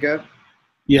manga?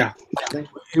 Yeah.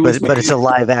 But it's a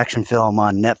live-action film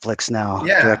on Netflix now,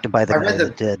 Yeah, directed by the I read guy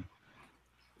that did.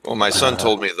 Well, my son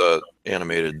told me the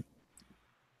animated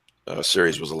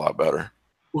series was a lot better.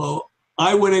 Well,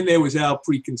 I went in there without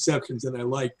preconceptions and I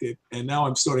liked it, and now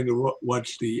I'm starting to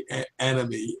watch the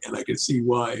anime, and I can see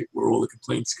where all the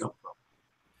complaints come from.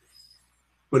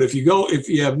 But if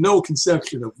you have no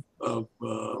conception of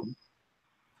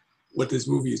what this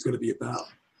movie is going to be about,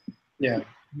 Yeah.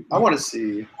 I want to see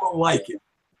you won't like it.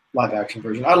 live action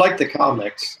version. I like the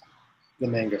comics, the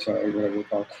manga, sorry, whatever you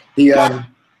call it.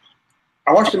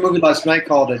 I watched a movie last night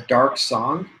called A Dark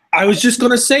Song. I was just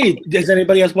going to say, does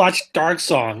anybody else watch Dark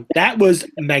Song? That was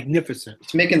magnificent.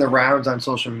 It's making the rounds on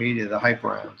social media, the hype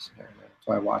rounds. That's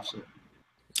why I watched it.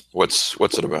 What's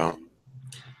it about?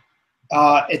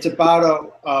 It's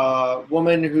about a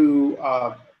woman who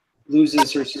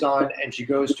loses her son, and she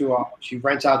goes she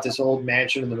rents out this old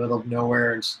mansion in the middle of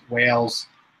nowhere in Wales,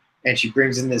 and she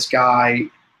brings in this guy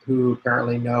who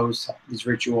apparently knows these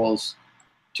rituals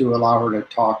to allow her to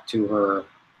talk to her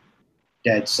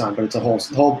dead son. But it's the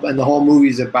whole movie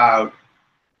is about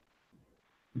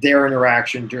their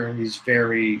interaction during these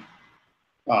very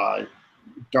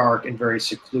dark and very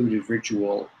secluded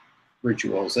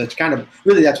rituals. It's kind of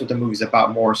really that's what the movie's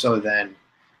about, more so than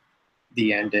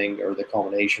the ending or the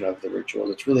culmination of the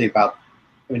rituals. It's really about,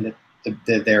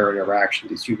 their interaction.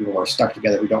 These two people are stuck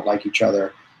together who don't like each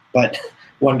other, but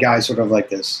one guy's sort of like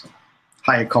this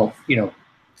high occult,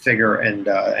 figure,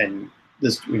 and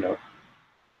this,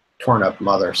 torn up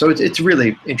mother. So it's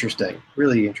really interesting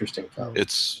film.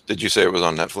 Did you say it was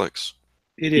on Netflix?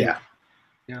 It is.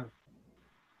 Yeah.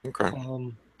 Okay.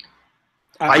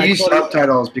 I used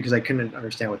subtitles because I couldn't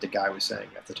understand what the guy was saying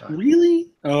at the time.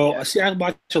 Really? Oh, Yeah. See, I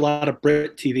watch a lot of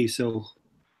Brit TV, so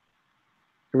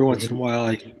every once in a while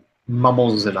I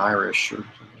Mumbles in Irish. Or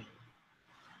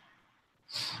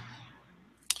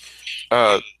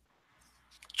something.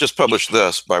 Just published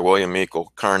this by William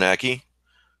Meikle, Carnacki,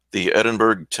 The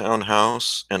Edinburgh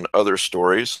Townhouse and Other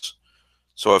Stories.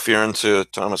 So if you're into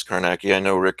Thomas Carnacki, I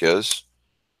know Rick is,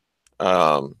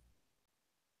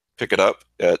 pick it up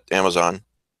at Amazon.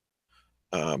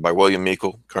 By William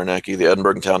Meikle, Carnacki, The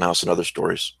Edinburgh Townhouse and Other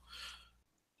Stories.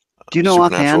 Do you know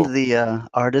Supernatural. offhand the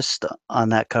artist on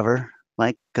that cover,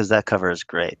 Mike? Because that cover is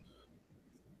great.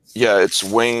 Yeah, it's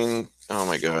Wayne. Oh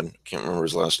my God, can't remember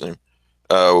his last name.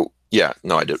 Yeah,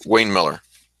 no, I did. Wayne Miller.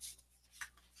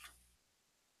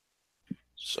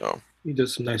 So He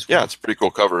does some nice work. yeah, it's a pretty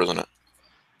cool cover, isn't it?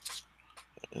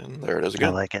 And there it is I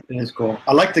again. like it. It is cool.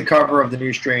 I like the cover of the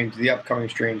new Strange, the upcoming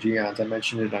Strange Eons. I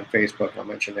mentioned it on Facebook. I'll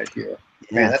mention it here.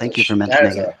 Yeah, that's thank you for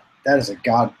mentioning it. That is a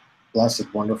God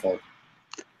blessed, wonderful,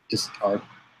 just art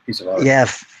piece of art. Yeah,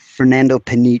 Fernando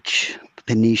Peniche.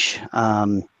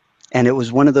 And it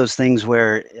was one of those things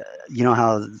where, you know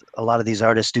how a lot of these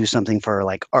artists do something for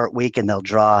like Art Week and they'll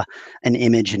draw an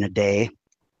image in a day.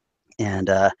 And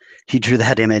he drew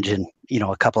that image in, you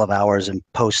know, a couple of hours and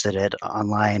posted it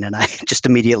online. And I just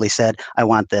immediately said, I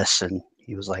want this. And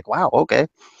he was like, wow, okay.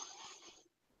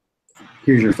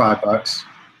 Here's your $5.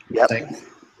 Yep. Thanks.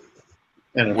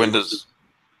 And When does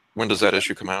that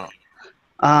issue come out?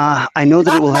 I know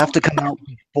that it will have to come out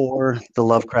before the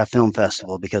Lovecraft Film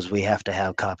Festival because we have to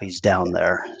have copies down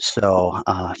there. So,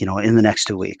 you know, in the next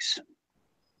 2 weeks.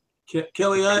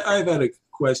 Kelly, I've had a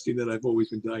question that I've always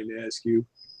been dying to ask you.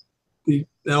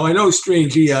 Now, I know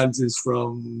Strange Eons is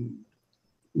from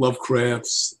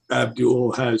Lovecraft's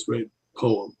Abdul Hazred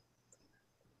poem.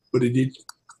 But did you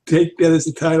take that as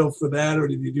the title for that, or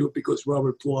did you do it because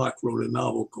Robert Bloch wrote a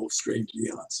novel called Strange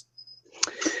Eons?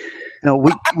 No,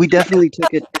 we definitely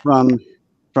took it from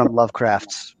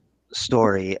Lovecraft's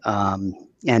story,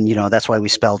 and you know that's why we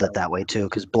spelled it that way too.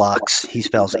 Because he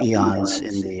spells eons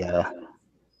in the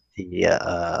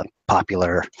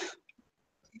popular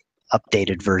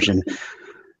updated version.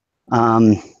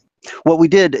 What we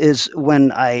did is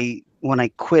when I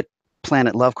quit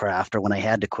Planet Lovecraft, or when I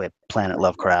had to quit Planet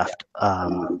Lovecraft,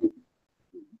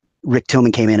 Rick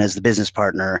Tillman came in as the business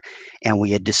partner, and we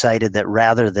had decided that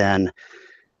rather than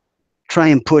try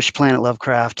and push Planet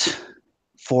Lovecraft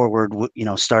forward, you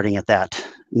know, starting at that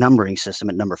numbering system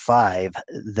at number 5,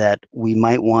 that we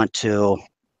might want to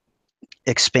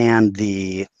expand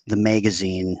the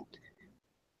magazine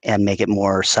and make it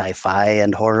more sci-fi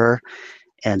and horror.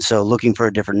 And so looking for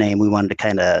a different name, we wanted to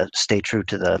kind of stay true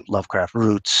to the Lovecraft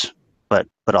roots, but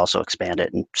also expand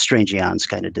it. And Strange Eons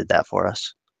kind of did that for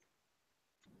us.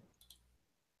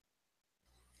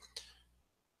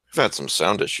 I've had some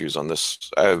sound issues on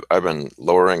this. I've been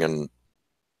lowering and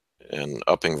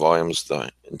upping volumes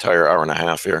the entire hour and a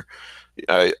half here.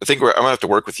 I think I'm gonna have to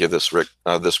work with you this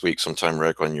week sometime,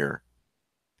 Rick, on your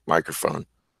microphone.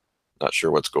 Not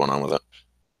sure what's going on with it.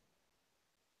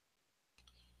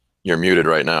 You're muted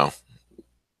right now, in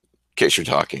case you're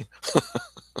talking.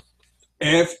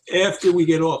 After we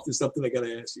get off, there's something I got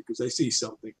to ask you because I see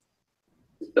something.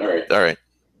 All right. All right.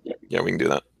 Yeah, we can do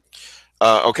that.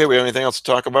 Okay, we have anything else to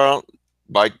talk about?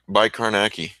 Buy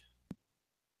Karnacki.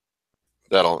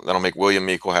 That'll make William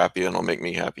Meikle happy, and it'll make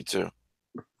me happy too.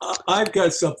 I've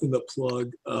got something to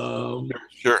plug.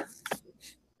 Sure.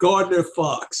 Gardner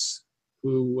Fox,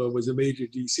 who was a major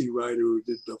DC writer who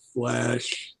did The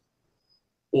Flash,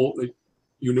 all the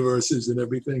universes and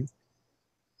everything.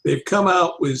 They've come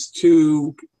out with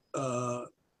 2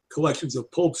 collections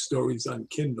of pulp stories on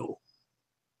Kindle.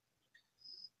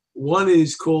 One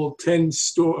is called 10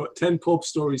 Pulp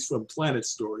Stories from Planet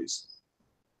Stories,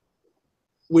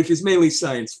 which is mainly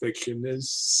science fiction. There's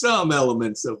some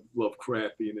elements of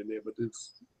Lovecraftian in there, but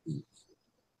it's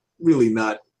really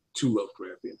not too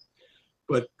Lovecraftian.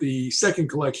 But the second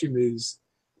collection is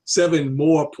 7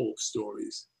 more pulp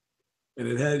stories. And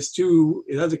it has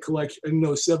a collection, and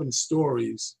those 7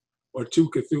 stories are 2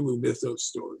 Cthulhu mythos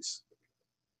stories,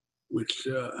 which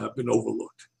have been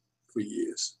overlooked for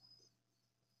years.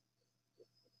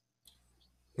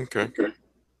 Okay.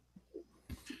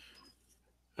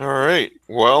 All right.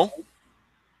 Well,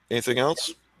 anything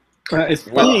else? I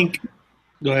think.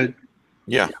 Go ahead.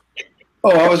 Yeah.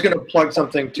 Oh, I was going to plug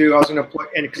something too. I was going to plug,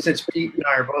 and since Pete and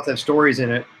I are both have stories in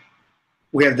it,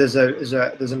 we have there's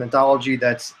an anthology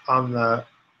that's on the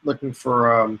looking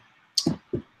for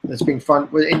that's being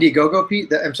fun with Indiegogo. Pete,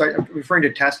 I'm sorry, I'm referring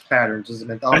to Test Patterns. There's an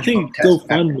anthology. I think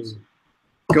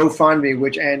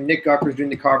GoFundMe, and Nick Gucker's doing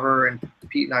the cover, and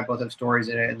Pete and I both have stories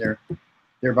in it, and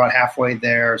they're about halfway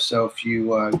there. So if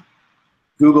you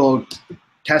Google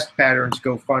Test Patterns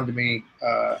GoFundMe,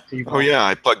 Oh yeah,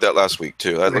 I plugged that last week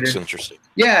too. That looks interesting.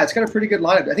 Yeah, it's got a pretty good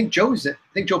lineup. I think Joe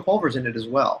Pulver's in it as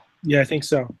well. Yeah, I think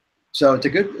so. So it's a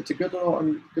good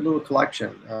little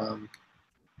collection.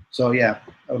 So yeah,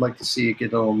 I would like to see it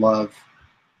get a little love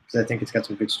because I think it's got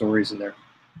some good stories in there.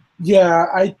 Yeah,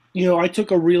 I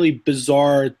took a really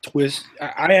bizarre twist.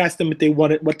 I asked them if they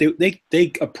wanted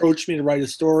they approached me to write a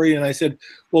story, and I said,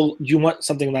 "Well, do you want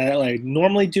something like I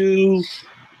normally do,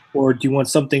 or do you want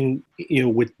something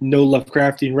with no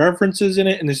Lovecraftian references in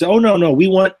it?" And they said, "Oh no, we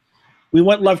want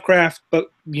Lovecraft,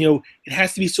 but it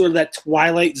has to be sort of that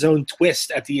Twilight Zone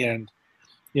twist at the end,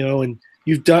 And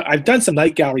I've done some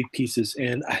Night Gallery pieces,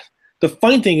 and the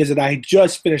funny thing is that I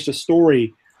just finished a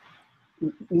story,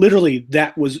 literally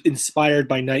that was inspired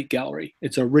by Night Gallery.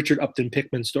 It's a Richard Upton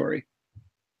Pickman story,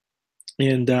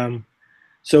 and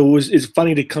so it's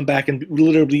funny to come back and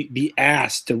literally be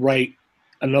asked to write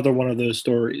another one of those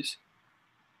stories.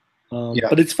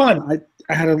 But it's fun.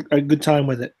 I had a good time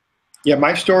with it. Yeah,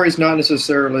 my story's not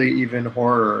necessarily even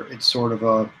horror. It's sort of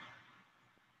a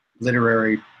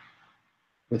literary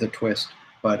with a twist,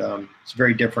 but it's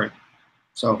very different.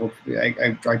 So hopefully,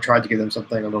 I tried to give them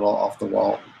something a little off the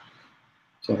wall.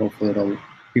 So hopefully,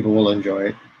 people will enjoy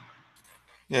it.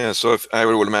 Yeah, so if I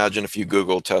would imagine if you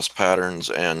Google test patterns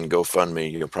and GoFundMe,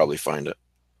 you'll probably find it.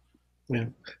 Yeah.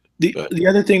 The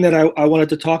other thing that I wanted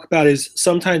to talk about is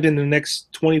sometime in the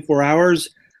next 24 hours,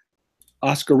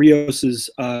 Oscar Rios's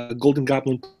Golden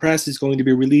Goblin Press is going to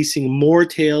be releasing more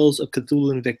Tales of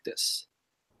Cthulhu Invictus.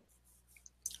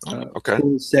 Okay.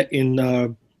 Set in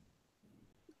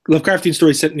Lovecraftian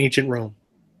story set in ancient Rome.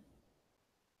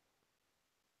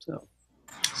 So,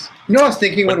 I was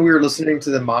thinking when we were listening to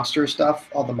the monster stuff,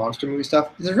 all the monster movie stuff,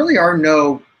 there really are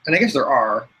no, and I guess there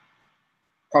are,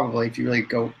 probably if you really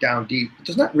go down deep, but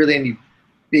there's not really any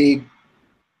big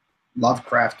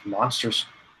Lovecraft monsters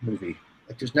movie.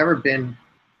 Like there's never been,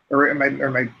 or am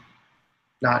I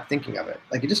not thinking of it?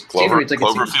 Like it just seems like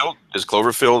Cloverfield? Is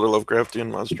Cloverfield a Lovecraftian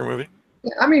monster movie?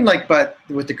 I mean, like, but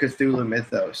with the Cthulhu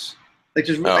mythos, like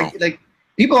there's like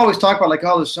people always talk about like,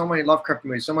 oh, there's so many Lovecraft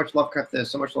movies, so much Lovecraft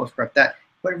this, so much Lovecraft that,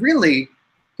 but really,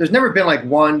 there's never been like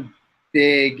one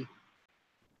big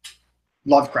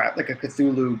Lovecraft, like a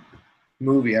Cthulhu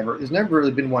movie ever. There's never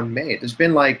really been one made. There's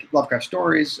been like Lovecraft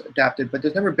stories adapted, but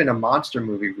there's never been a monster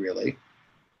movie really.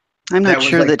 I'm not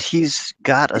sure that he's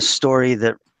got a story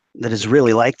that is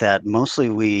really like that. Mostly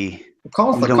we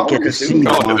don't get to see the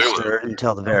monster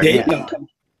until the very end.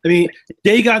 I mean,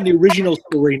 Dagon, the original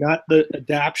story, not the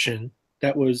adaptation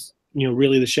that was,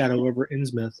 really the shadow over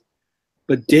Innsmouth.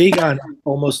 But Dagon,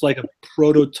 almost like a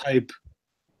prototype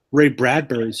Ray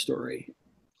Bradbury story.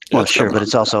 Well, sure, but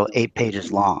it's also 8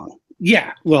 pages long.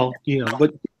 Yeah, well,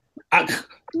 but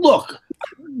look,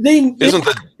 isn't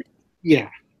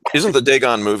the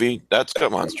Dagon movie that's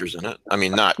got monsters in it? I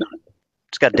mean, not.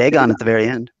 It's got Dagon at the very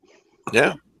end.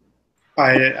 Yeah.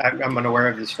 I'm unaware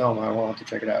of this film. I will have to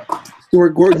check it out. Stuart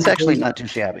Gordon. It's actually not too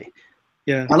shabby.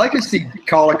 Yeah. I like to see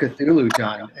Call of Cthulhu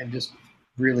done and just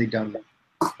really done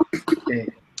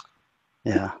big.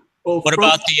 Yeah. Well, what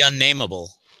about The Unnameable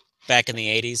back in the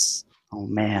 80s? Oh,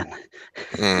 man.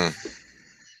 And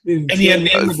The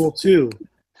Unnameable, too.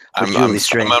 I'm going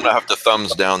to have to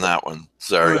thumbs down that one.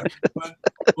 Sorry.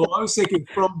 Well, I was thinking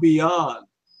From Beyond.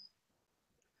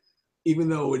 Even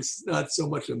though it's not so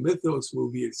much a mythos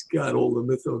movie, it's got all the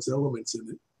mythos elements in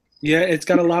it. Yeah, it's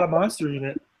got a lot of monsters in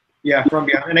it. Yeah, From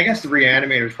Beyond. And I guess The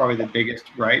Reanimator is probably the biggest,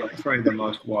 right? It's probably the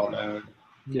most well-known.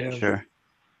 Yeah. Sure.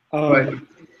 But,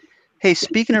 hey,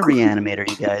 speaking of Reanimator,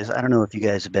 you guys, I don't know if you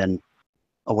guys have been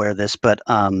aware of this, but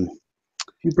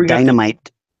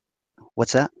Dynamite.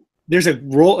 What's that? There's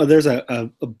a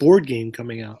board game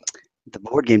coming out. The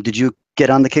board game. Did you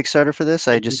get on the Kickstarter for this?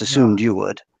 I just assumed you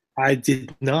would. I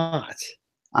did not.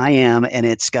 I am, and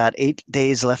it's got 8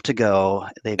 days left to go.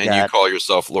 You call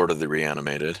yourself Lord of the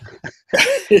Reanimated.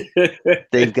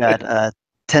 They've got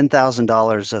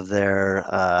 $10,000 of their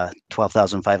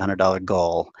 $12,500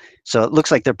 goal. So it looks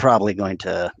like they're probably going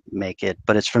to make it.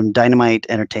 But it's from Dynamite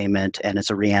Entertainment, and it's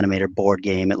a Reanimator board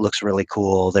game. It looks really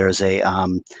cool. There's a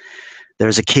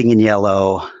King in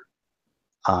Yellow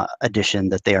edition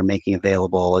that they are making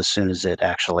available as soon as it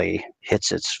actually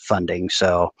hits its funding.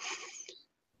 So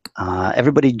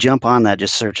everybody jump on that.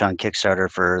 Just search on Kickstarter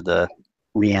for the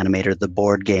Reanimator, the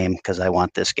board game, because I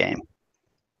want this game.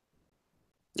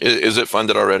 Is it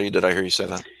funded already? Did I hear you say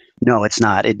that? No, it's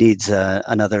not. It needs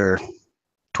another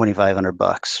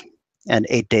 $2,500 and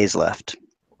 8 days left.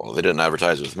 Well, they didn't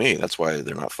advertise with me. That's why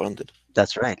they're not funded.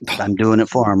 That's right. I'm doing it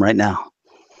for them right now.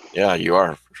 Yeah, you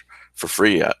are. For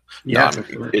free yet. Yeah,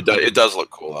 it does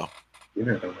look cool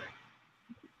though.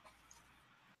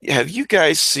 Have you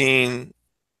guys seen,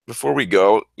 before we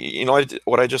go,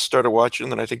 what I just started watching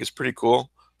that I think is pretty cool?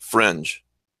 Fringe.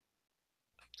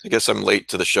 I guess I'm late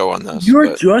to the show on this.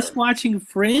 You're just watching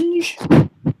Fringe?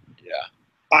 Yeah.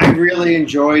 I really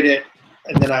enjoyed it,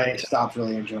 and then I stopped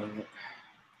really enjoying it.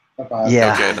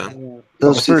 Yeah. Okay, then.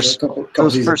 Those first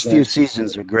few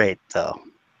seasons are great, though.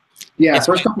 Yeah,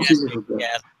 first couple seasons were good.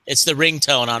 Yeah, it's the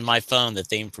ringtone on my phone, the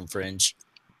theme from Fringe.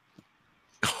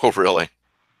 Oh, really?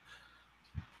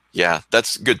 Yeah,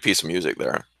 that's a good piece of music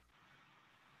there.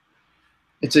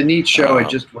 It's a neat show. It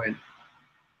just went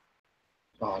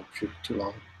too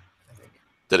long. I think.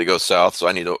 Did it go south? So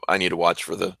I need to watch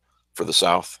for the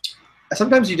south.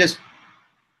 Sometimes you just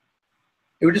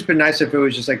It would just been nice if it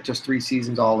was just like just 3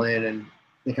 seasons all in, and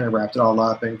they kind of wrapped it all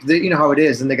up. And they, you know how it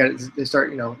is, and they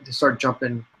start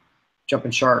jumping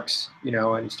sharks, you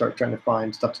know, and start trying to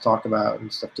find stuff to talk about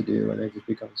and stuff to do, and it just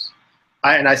becomes.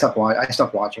 I stopped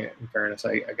watching it. In fairness,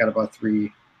 I got about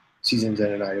 3 seasons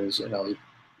in, and I was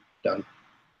done.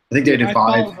 I think they did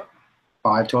five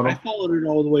total. I followed it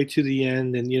all the way to the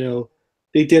end, and you know,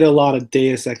 they did a lot of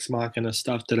Deus Ex Machina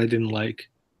stuff that I didn't like.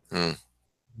 If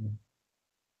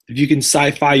you can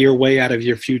sci-fi your way out of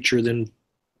your future, then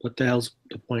what the hell's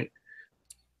the point?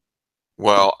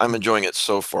 Well, I'm enjoying it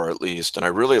so far, at least, and I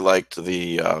really liked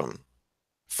the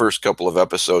first couple of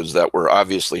episodes that were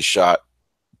obviously shot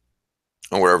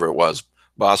wherever it was,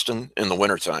 Boston, in the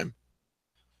wintertime.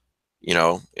 You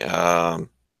know,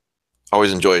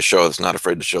 always enjoy a show that's not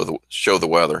afraid to show the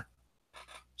weather.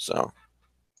 So,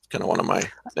 it's kind of one of my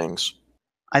things.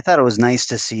 I thought it was nice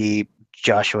to see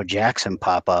Joshua Jackson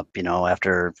pop up, you know,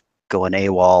 after going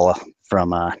AWOL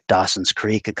from Dawson's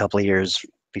Creek a couple of years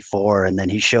before, and then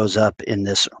he shows up in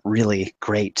this really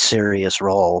great serious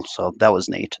role. So that was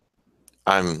neat.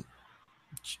 I'm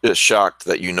just shocked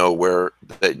that you know where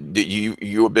that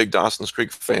you a big Dawson's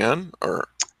Creek fan, or?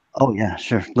 Oh yeah,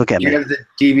 sure. Look at me. You have the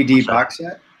DVD box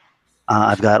set?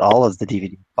 I've got all of the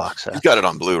DVD box sets. You've got it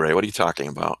on Blu-ray. What are you talking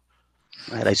about?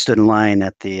 Right, I stood in line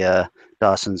at the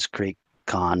Dawson's Creek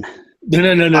con.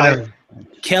 No.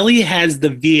 Kelly has the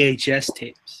VHS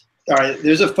tapes. All right,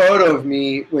 there's a photo of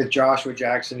me with Joshua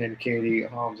Jackson and Katie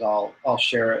Holmes. I'll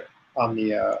share it on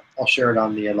the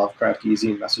Lovecraft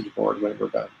eZine message board when we're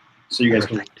done, so you guys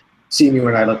can see me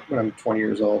when I'm 20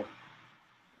 years old,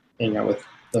 hanging out with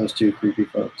those 2 creepy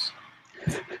folks.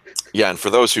 Yeah, and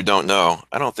for those who don't know,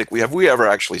 I don't think we ever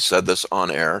actually said this on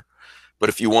air, but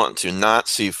if you want to not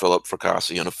see Philip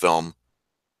Fracassi in a film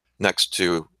next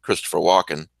to Christopher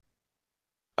Walken,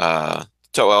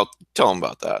 tell him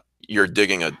about that. You're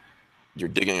digging a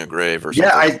grave or something.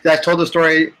 Yeah, I told the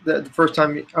story the first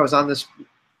time I was on this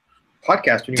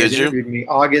podcast when you guys interviewed me.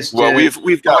 August. Well,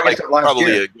 we've got August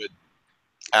probably a good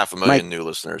 500,000 new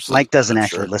listeners. So Mike doesn't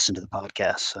actually listen to the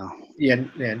podcast, so yeah,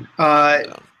 man.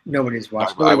 Nobody's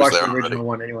watched. I Nobody was watched there the original already.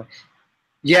 one anyway.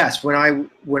 Yes, when I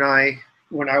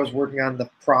was working on the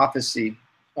Prophecy,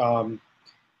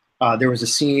 there was a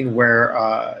scene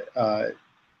where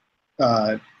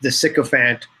the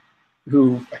sycophant,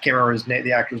 who I can't remember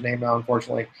the actor's name now,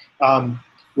 unfortunately,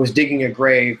 was digging a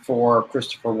grave for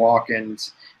Christopher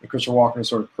Walken's, and Christopher Walken was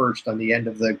sort of perched on the end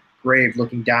of the grave,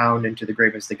 looking down into the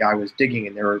grave as the guy was digging,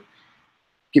 and they were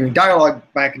giving dialogue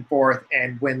back and forth.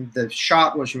 And when the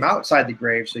shot was from outside the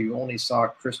grave, so you only saw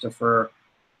Christopher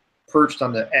perched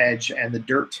on the edge and the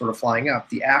dirt sort of flying up,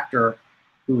 the actor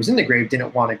who was in the grave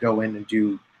didn't want to go in and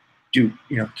do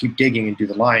keep digging and do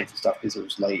the lines and stuff because it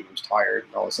was late, he was tired,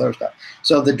 and all this other stuff.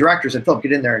 So the director said, "Philip,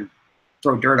 get in there and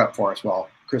throw dirt up for us while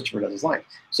Christopher does his lines."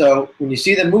 So when you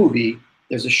see the movie,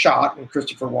 there's a shot when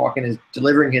Christopher Walken is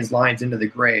delivering his lines into the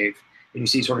grave, and you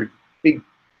see sort of big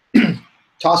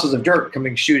tosses of dirt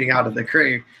shooting out of the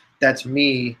grave. That's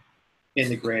me in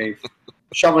the grave,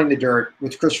 shoveling the dirt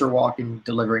with Christopher Walken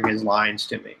delivering his lines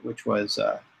to me, which was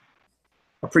a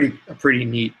pretty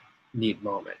neat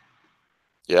moment.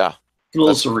 Yeah, a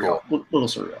little surreal. Cool. A little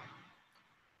surreal.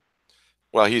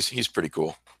 Well, he's pretty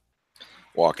cool.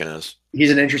 Walken is.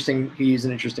 He's an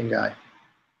interesting guy.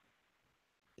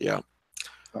 Yeah.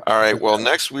 All right. Well,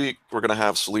 next week we're gonna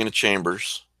have Selena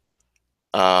Chambers,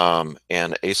 and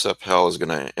ASAP Hale is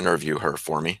gonna interview her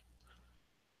for me,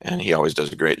 and he always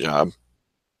does a great job.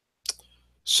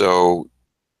 So,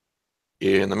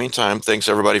 in the meantime, thanks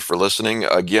everybody for listening.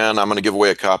 Again, I'm gonna give away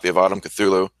a copy of Autumn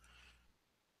Cthulhu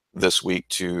this week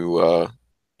to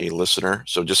a listener.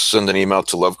 So just send an email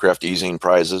to Lovecraft eZine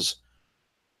Prizes.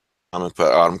 I'm gonna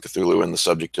put Autumn Cthulhu in the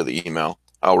subject of the email.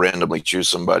 I'll randomly choose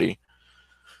somebody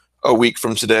a week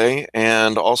from today.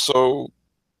 And also,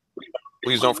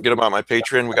 please don't forget about my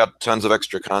Patreon. We got tons of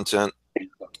extra content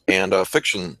and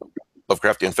fiction,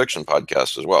 Lovecraftian fiction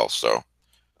podcast as well. So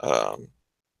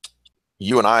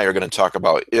you and I are going to talk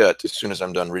about it as soon as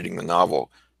I'm done reading the novel.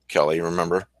 Kelly,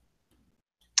 remember?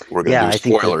 We're going to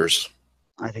do spoilers.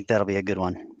 I think that'll be a good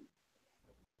one.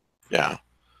 Yeah.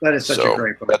 That is such a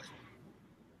great book.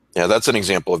 That's an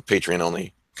example of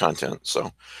Patreon-only content.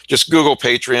 So just Google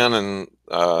Patreon and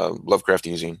Lovecraft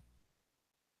eZine.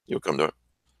 You'll come to it.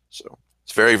 So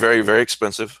it's very, very, very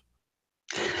expensive.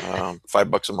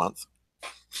 $5 a month.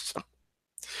 So.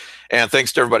 And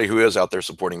thanks to everybody who is out there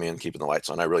supporting me and keeping the lights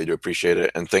on. I really do appreciate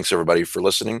it. And thanks everybody for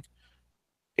listening.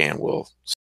 And we'll